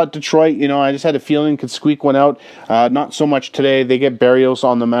 I thought Detroit, I just had a feeling could squeak one out. Not so much today. They get Berrios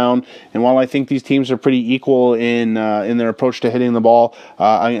on the mound, and while I think these teams are pretty equal in their approach to hitting the ball,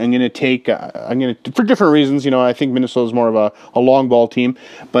 I'm going to take for different reasons. I think Minnesota is more of a long ball team,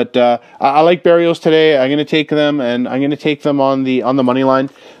 but I like Berrios today. I'm going to take them, and I'm going to take them on the money line.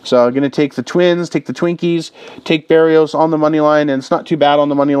 So I'm going to take the Twins, take the Twinkies, take Berrios on the money line, and it's not too bad on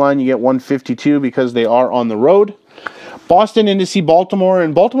the money line. You get 152 because they are on the road. Boston in to see Baltimore,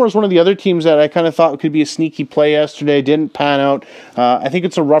 and Baltimore is one of the other teams that I kind of thought could be a sneaky play yesterday. Didn't pan out. I think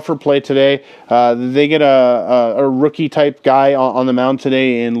it's a rougher play today. They get a rookie-type guy on the mound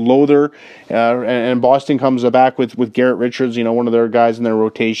today in Lother, and Boston comes back with Garrett Richards, one of their guys in their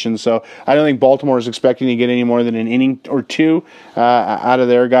rotation. So I don't think Baltimore is expecting to get any more than an inning or two out of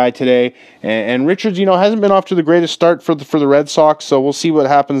their guy today. And Richards, hasn't been off to the greatest start for the Red Sox, so we'll see what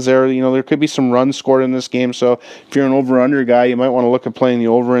happens there. There could be some runs scored in this game, so if you're an over-under guy, you might want to look at playing the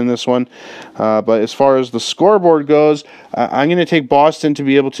over in this one. But as far as the scoreboard goes, I'm going to take Boston to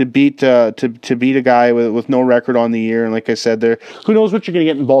be able to beat a guy with no record on the year. And like I said, who knows what you're going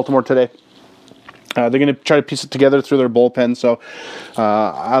to get in Baltimore today. They're going to try to piece it together through their bullpen. So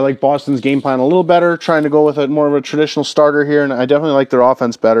I like Boston's game plan a little better, trying to go with more of a traditional starter here, and I definitely like their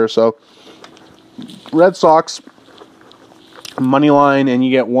offense better. So Red Sox money line, and you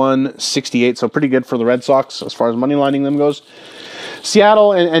get 168, so pretty good for the Red Sox as far as money lining them goes.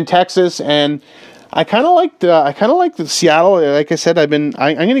 Seattle and Texas, and I kind of like the Seattle. Like I said, I'm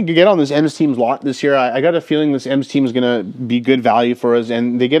going to get on this M's team's lot this year. I got a feeling this M's team is going to be good value for us,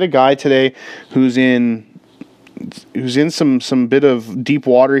 and they get a guy today who's in some bit of deep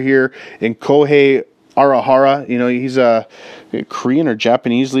water here in Kohei Arahara. He's a Korean or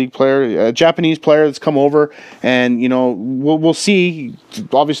Japanese league player, a Japanese player that's come over, and we'll see.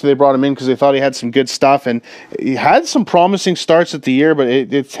 Obviously, they brought him in because they thought he had some good stuff, and he had some promising starts at the year, but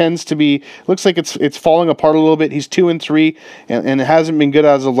it tends to be looks like it's falling apart a little bit. He's 2-3, and it hasn't been good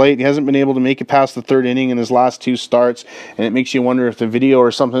as of late. He hasn't been able to make it past the third inning in his last 2 starts, and it makes you wonder if the video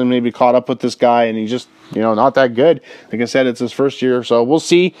or something maybe caught up with this guy, and he's just not that good. Like I said, it's his first year, so we'll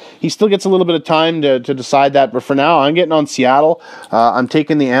see. He still gets a little bit of time to decide that, but for now, I'm getting on Seattle. I'm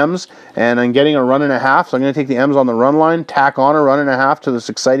taking the M's, and I'm getting a 1.5, so I'm going to take the M's on the run line, tack on a 1.5 to this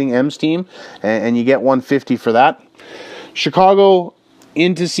exciting M's team, and you get 150 for that. Chicago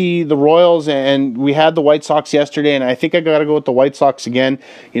in to see the Royals, and we had the White Sox yesterday, and I think I got to go with the White Sox again.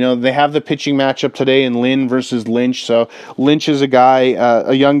 They have the pitching matchup today in Lynn versus Lynch, so Lynch is a guy,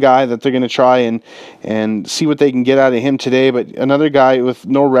 a young guy that they're going to try and see what they can get out of him today, but another guy with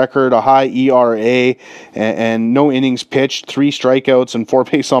no record, a high ERA, and no innings pitched, 3 strikeouts and 4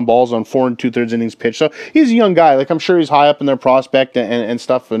 base on balls on 4 2/3 innings pitched, so he's a young guy. Like, I'm sure he's high up in their prospect and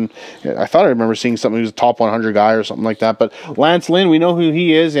stuff, and I thought I remember seeing something, he was a top 100 guy or something like that, but Lance Lynn, we know who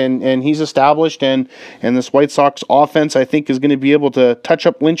he is, and he's established, and this White Sox offense, I think, is going to be able to touch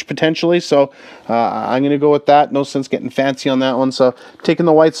up Lynch potentially, so I'm going to go with that. No sense getting fancy on that one, so taking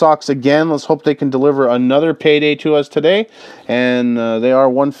the White Sox again. Let's hope they can deliver another payday to us today, and they are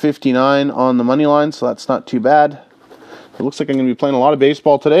 159 on the money line, so that's not too bad. It looks like I'm going to be playing a lot of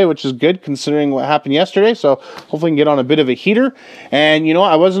baseball today, which is good considering what happened yesterday. So hopefully I can get on a bit of a heater. And,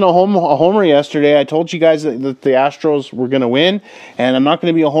 I wasn't a homer yesterday. I told you guys that the Astros were going to win, and I'm not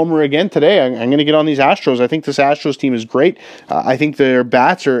going to be a homer again today. I'm going to get on these Astros. I think this Astros team is great. I think their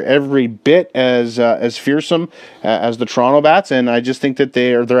bats are every bit as fearsome as the Toronto bats, and I just think that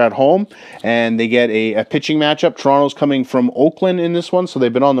they're at home, and they get a pitching matchup. Toronto's coming from Oakland in this one, so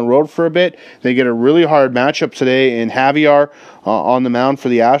they've been on the road for a bit. They get a really hard matchup today in Javier on the mound for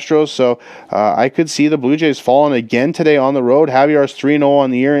the Astros, so I could see the Blue Jays falling again today on the road. Javier's 3-0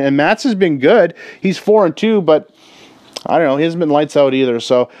 on the year, and Matz has been good. He's 4-2, but I don't know, he hasn't been lights out either,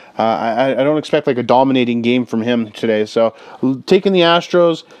 so I don't expect like a dominating game from him today. So taking the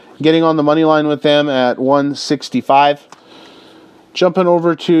Astros, getting on the money line with them at 165. Jumping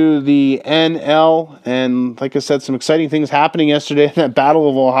over to the NL, and like I said, some exciting things happening yesterday in that Battle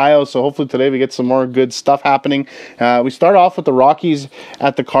of Ohio, so hopefully today we get some more good stuff happening. We start off with the Rockies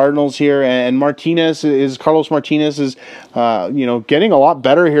at the Cardinals here, and Carlos Martinez is getting a lot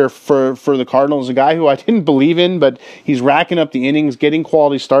better here for the Cardinals, a guy who I didn't believe in, but he's racking up the innings, getting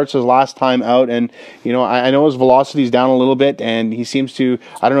quality starts his last time out, and I know his velocity's down a little bit, and he seems to,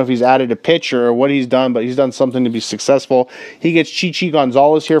 I don't know if he's added a pitch or what he's done, but he's done something to be successful. He gets Chichi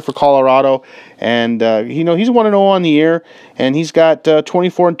Gonzalez here for Colorado, and he's 1-0 on the year, and he's got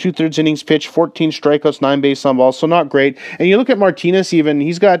 24 2/3 innings pitched, 14 strikeouts, 9 base on balls, so not great. And you look at Martinez even,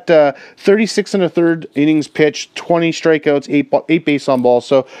 he's got 36 1/3 innings pitched, 20 strikeouts, 8 base on balls,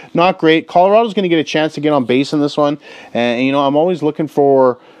 so not great. Colorado's going to get a chance to get on base in this one, and I'm always looking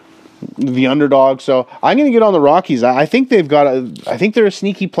for the underdog, so I'm going to get on the Rockies. I think they're a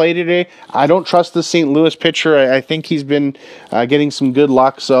sneaky play today. I don't trust the St. Louis pitcher. I think he's been getting some good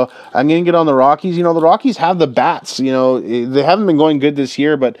luck, so I'm going to get on the Rockies. The Rockies have the bats. They haven't been going good this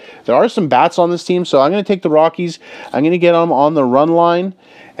year, but there are some bats on this team, so I'm going to take the Rockies. I'm going to get them on the run line,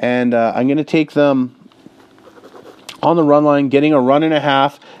 and I'm going to take them on the run line, getting a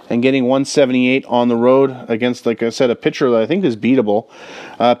 1.5 and getting 178 on the road against, like I said, a pitcher that I think is beatable.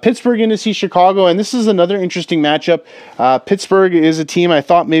 Pittsburgh in to see Chicago, and this is another interesting matchup. Pittsburgh is a team I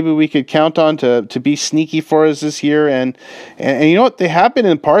thought maybe we could count on to be sneaky for us this year, and you know what? They have been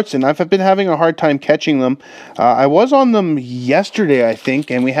in parts, and I've been having a hard time catching them. I was on them yesterday, I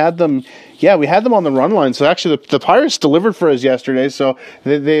think, and we had them on the run line. So actually, the Pirates delivered for us yesterday. So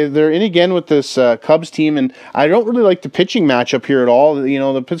they're in again with this Cubs team, and I don't really like the pitching matchup here at all.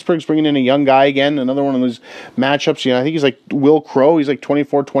 The Pittsburgh's bringing in a young guy again, another one of those matchups. I think he's like Will Crow. He's like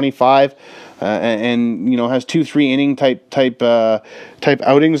 24-25, and has 2-3 inning type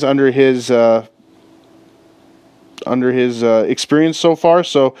outings under his experience so far.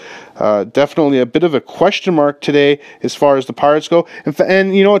 So definitely a bit of a question mark today as far as the Pirates go.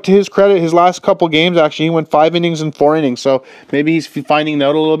 And you know, to his credit, his last couple games, actually, he went 5 innings and 4 innings. So maybe he's finding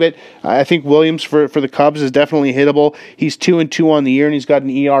out a little bit. I think Williams for the Cubs is definitely hittable. He's 2-2 on the year, and he's got an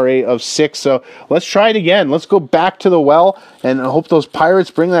ERA of 6. So let's try it again. Let's go back to the well, and I hope those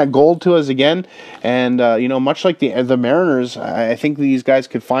Pirates bring that gold to us again. And you know, much like the Mariners, I think these guys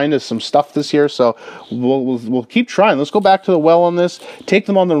could find us some stuff this year. So we'll keep trying. Let's go back to the well on this. Take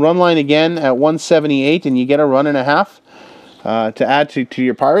them on the run line again at 178, and you get a run and a half to add to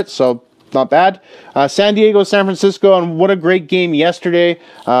your Pirates. So not bad. San Diego, San Francisco, and what a great game yesterday.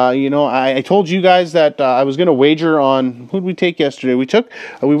 You know, I told you guys that I was going to wager on, who did we take yesterday?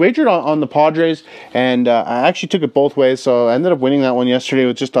 We wagered on the Padres, and I actually took it both ways, so I ended up winning that one yesterday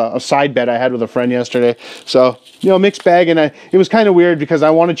with just a side bet I had with a friend yesterday. So, you know, mixed bag, and it was kind of weird because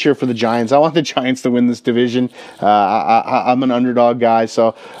I want to cheer for the Giants. I want the Giants to win this division. I'm an underdog guy,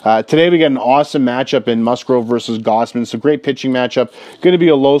 so today we got an awesome matchup in Musgrove versus Gossman. So great pitching matchup. Going to be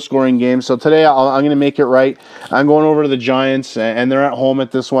a low-scoring game. So today I'm going to make it right. I'm going over to the Giants, and they're at home at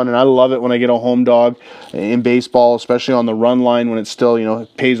this one, and I love it when I get a home dog in baseball, especially on the run line when it's still, you know,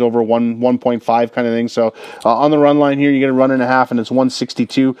 it pays over 1.5 kind of thing. So on the run line here, you get a run and a half, and it's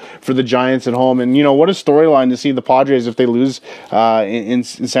 162 for the Giants at home. And, you know, what a storyline to see the Padres if they lose in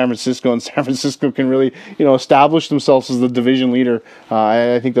San Francisco, and San Francisco can really, you know, establish themselves as the division leader.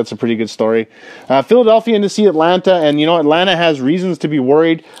 I think that's a pretty good story. Philadelphia in to see Atlanta, and, you know, Atlanta has reasons to be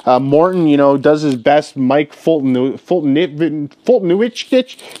worried. Morton, you know, does his best. Mike Fultonich,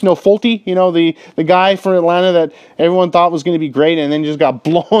 you know, Fulte, you know, the guy for Atlanta that everyone thought was going to be great, and then just got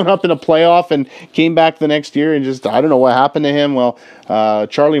blown up in a playoff and came back the next year, and just, I don't know what happened to him. Well,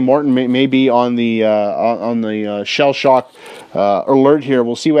 Charlie Morton may be on the shell shock alert here.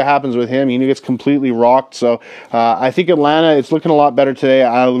 We'll see what happens with him. He gets completely rocked. So I think Atlanta, it's looking a lot better today.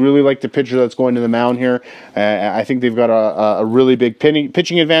 I really like the pitcher that's going to the mound here. I think they've got a really big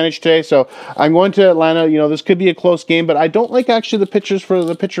pitching advantage today. So I'm going to Atlanta. You know, this could be a close game, but I don't like actually the pitcher for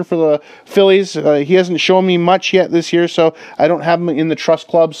the Phillies. He hasn't shown me much yet this year, so I don't have him in the trust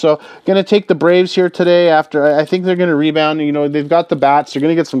club. So going to take the Braves here today. After I think they're going to rebound. You know, they've got the bats. They're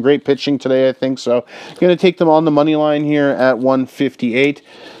going to get some great pitching today, I think. So going to take them on the money line here at 158.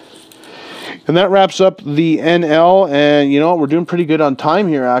 And that wraps up the NL, and you know, we're doing pretty good on time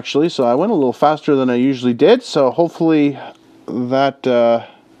here actually, so I went a little faster than I usually did, so hopefully that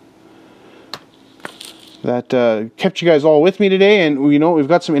kept you guys all with me today. And you know, we've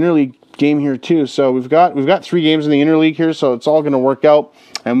got some interleague game here too, so we've got 3 games in the interleague here, so it's all going to work out.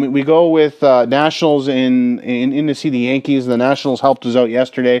 And we go with Nationals in to see the Yankees. The Nationals helped us out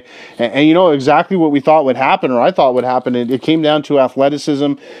yesterday. And you know exactly what we thought would happen, or I thought would happen. It came down to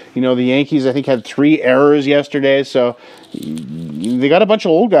athleticism. You know, the Yankees, I think, had 3 errors yesterday. So they got a bunch of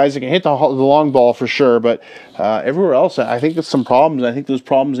old guys that can hit the long ball for sure. But everywhere else, I think there's some problems. I think there's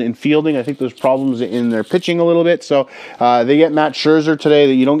problems in fielding. I think there's problems in their pitching a little bit. So they get Matt Scherzer today.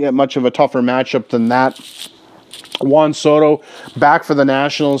 That you don't get much of a tougher matchup than that. Juan Soto back for the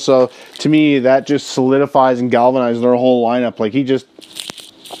Nationals, so to me that just solidifies and galvanizes their whole lineup. Like, he just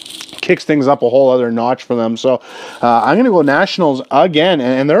kicks things up a whole other notch for them. So I'm going to go Nationals again,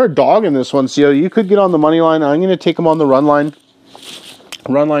 and they're a dog in this one. So you could get on the money line. I'm going to take them on the run line.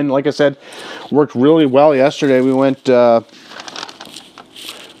 Run line, like I said, worked really well yesterday. We went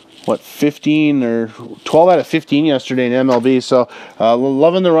 15 or 12 out of 15 yesterday in MLB. So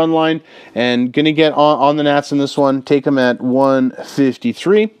loving the run line, and going to get on the Nats in this one. Take them at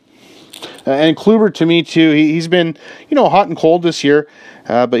 153. And Kluber, to me too, he's been, you know, hot and cold this year,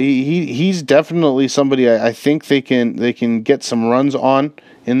 but he's definitely somebody I think they can get some runs on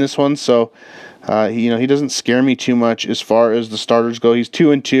in this one. So you know, he doesn't scare me too much as far as the starters go. He's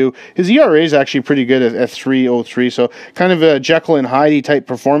 2-2. His ERA is actually pretty good at 3.03. So kind of a Jekyll and Hyde type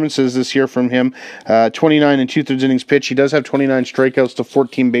performances this year from him. 29 2/3 innings pitched. He does have 29 strikeouts to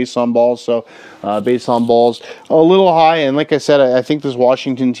 14 base on balls. So base on balls a little high. And like I said, I think this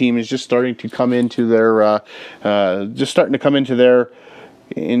Washington team is just starting to come into their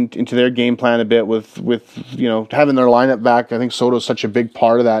into their game plan a bit with you know, having their lineup back. I think Soto's such a big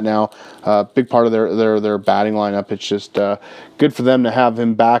part of that now, big part of their batting lineup. It's just good for them to have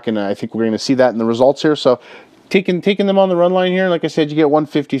him back, and I think we're going to see that in the results here. So taking them on the run line here, like I said, you get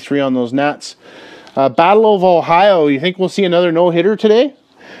 153 on those Nats. Battle of Ohio, you think we'll see another no-hitter today?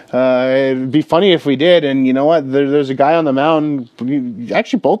 It'd be funny if we did, and you know what? There's a guy on the mound.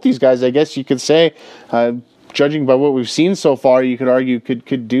 Actually, both these guys, I guess you could say, judging by what we've seen so far, you could argue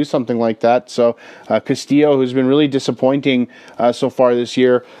could do something like that. So Castillo, who's been really disappointing so far this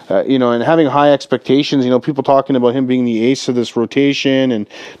year, and having high expectations. People talking about him being the ace of this rotation and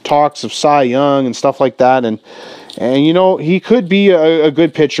talks of Cy Young and stuff like that. And he could be a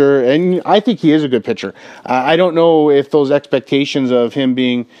good pitcher, and I think he is a good pitcher. I don't know if those expectations of him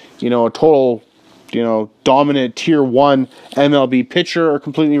being, a total, dominant tier 1 MLB pitcher are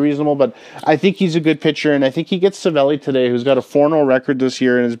completely reasonable, but I think he's a good pitcher, and I think he gets Savelli today, who's got a 4-0 record this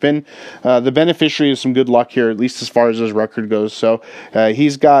year and has been the beneficiary of some good luck here, at least as far as his record goes. So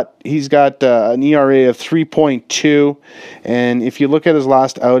he's got an ERA of 3.2, and if you look at his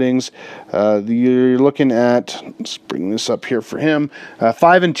last outings, you're looking at, let's bring this up here for him, 5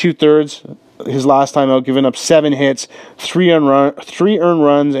 2/3. His last time out, giving up 7 hits, 3 earned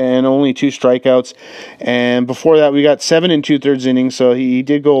runs, and only 2 strikeouts. And before that, we got 7 2/3 innings, so he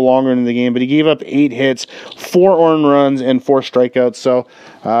did go longer in the game, but he gave up 8 hits, 4 earned runs, and 4 strikeouts. So,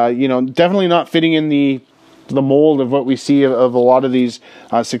 definitely not fitting in the mold of what we see of a lot of these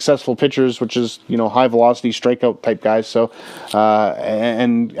successful pitchers, which is high velocity strikeout type guys. So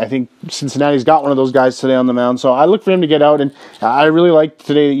and I think Cincinnati's got one of those guys today on the mound, so I look for him to get out, and I really like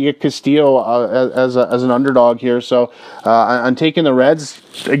today that you get Castillo as an underdog here. So I'm taking the Reds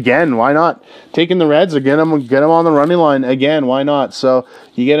again. Why not? Taking the Reds again. I'm gonna get him on the running line again. Why not? So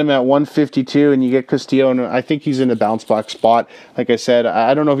you get him at 152, and you get Castillo, and I think he's in a bounce back spot. Like I said,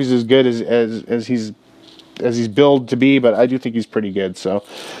 I don't know if he's as good as he's billed to be, but I do think he's pretty good. So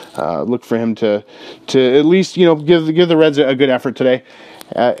look for him to at least give the Reds a good effort today.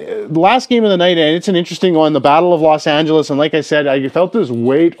 The last game of the night, and it's an interesting one, the Battle of Los Angeles. And like I said, I felt this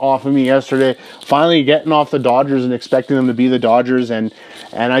weight off of me yesterday, finally getting off the Dodgers and expecting them to be the Dodgers, and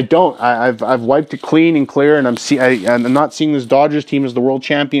I don't. I've wiped it clean and clear, and I'm not seeing this Dodgers team as the world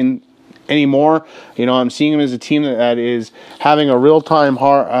champion anymore. I'm seeing them as a team that is having a hard time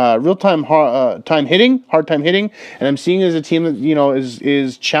hitting, and I'm seeing as a team that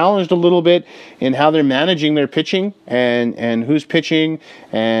is challenged a little bit in how they're managing their pitching and who's pitching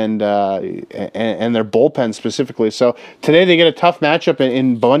and their bullpen specifically. So today they get a tough matchup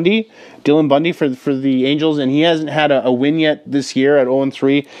in Dylan Bundy for the Angels, and he hasn't had a win yet this year at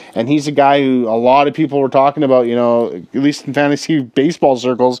 0-3, and he's a guy who a lot of people were talking about, at least in fantasy baseball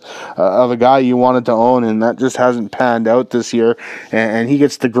circles, of a guy you wanted to own, and that just hasn't panned out this year, and he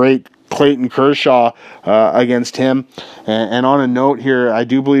gets the great Clayton Kershaw against him. And on a note here, I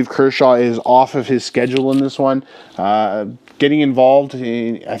do believe Kershaw is off of his schedule in this one. Getting involved,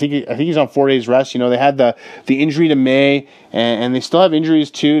 I think he's on 4 days rest. They had the injury to May, and they still have injuries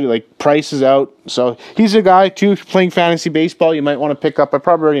too. Like Price is out, so he's a guy too playing fantasy baseball you might want to pick up. I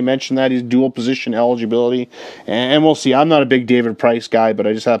probably already mentioned that he's dual position eligibility, and we'll see. I'm not a big David Price guy, but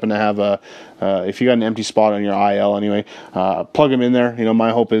I just happen to have if you got an empty spot on your IL anyway, plug him in there.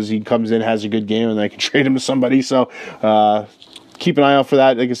 My hope is he comes in, has a good game, and I can trade him to somebody. So. Keep an eye out for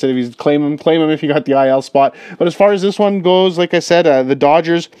that. Like I said, if he's claim him if you got the IL spot. But as far as this one goes, like I said, the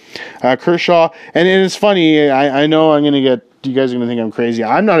Dodgers, Kershaw, and it's funny. I know I'm gonna get. You guys are going to think I'm crazy.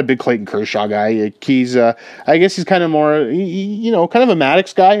 I'm not a big Clayton Kershaw guy. He's, I guess he's kind of more, kind of a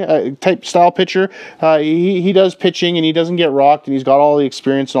Maddox guy, type style pitcher. He does pitching, and he doesn't get rocked, and he's got all the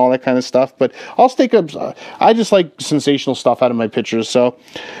experience and all that kind of stuff. But I just like sensational stuff out of my pitchers. So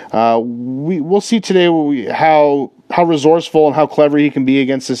we'll see today how resourceful and how clever he can be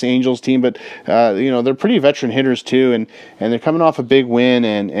against this Angels team. But they're pretty veteran hitters too, and they're coming off a big win,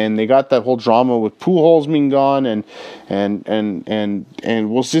 and they got that whole drama with Pujols being gone, and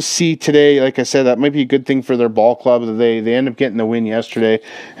we'll just see today. Like I said, that might be a good thing for their ball club. They end up getting the win yesterday,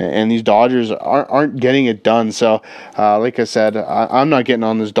 and these Dodgers aren't getting it done. So like I said, I'm not getting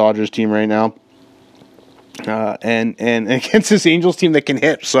on this Dodgers team right now. And against this Angels team that can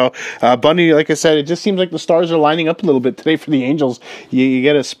hit. So Bundy, like I said, it just seems like the stars are lining up a little bit today for the Angels. You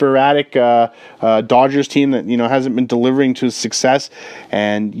get a sporadic Dodgers team that hasn't been delivering to success,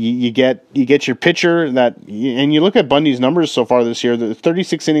 and you get your pitcher and you look at Bundy's numbers so far this year. The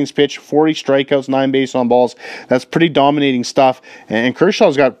 36 innings pitched, 40 strikeouts, 9 base on balls. That's pretty dominating stuff. And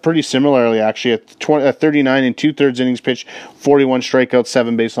Kershaw's got pretty similarly actually at 39 2/3 innings pitched, 41 strikeouts,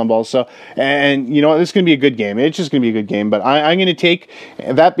 7 base on balls. So this is going to be a good game. It's just going to be a good game. But I'm going to take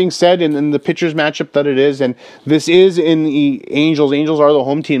that being said, in the pitchers matchup that it is, and this is in the Angels. Angels are the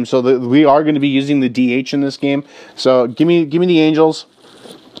home team, so we are going to be using the DH in this game. So give me the Angels,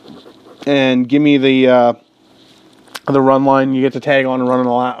 and give me the run line. You get to tag on and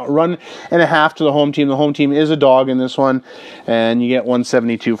run and a half to the home team. The home team is a dog in this one, and you get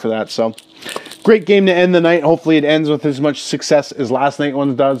 172 for that. So great game to end the night. Hopefully it ends with as much success as last night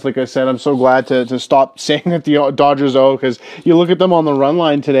one does. Like I said, I'm so glad to stop saying that the Dodgers owe, because you look at them on the run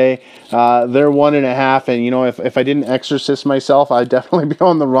line today, they're 1.5, and you know, if I didn't exorcist myself, I'd definitely be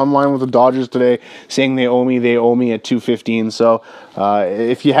on the run line with the Dodgers today, saying they owe me at 215. So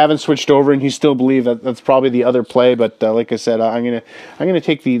if you haven't switched over and you still believe that, that's probably the other play, but like I said, I'm gonna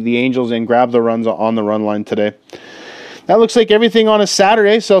take the Angels and grab the runs on the run line today. That looks like everything on a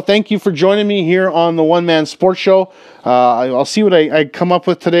Saturday, so thank you for joining me here on the One Man Sports Show. I'll see what I come up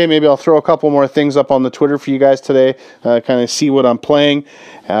with today. Maybe I'll throw a couple more things up on the Twitter for you guys today, kind of see what I'm playing.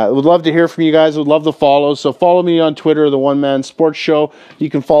 Would love to hear from you guys. Would love to follow. So follow me on Twitter, the One Man Sports Show. You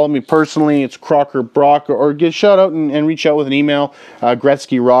can follow me personally. It's Crocker Brock, or give a shout out and reach out with an email.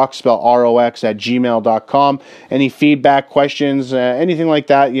 Gretzky Rock, spelled ROX, @gmail.com. Any feedback, questions, anything like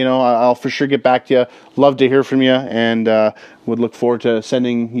that, you know, I'll for sure get back to you. Love to hear from you, and would look forward to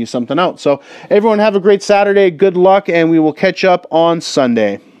sending you something out. So everyone have a great Saturday. Good luck, and we will catch up on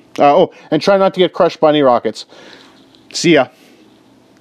Sunday. And try not to get crushed by any Rockets. See ya.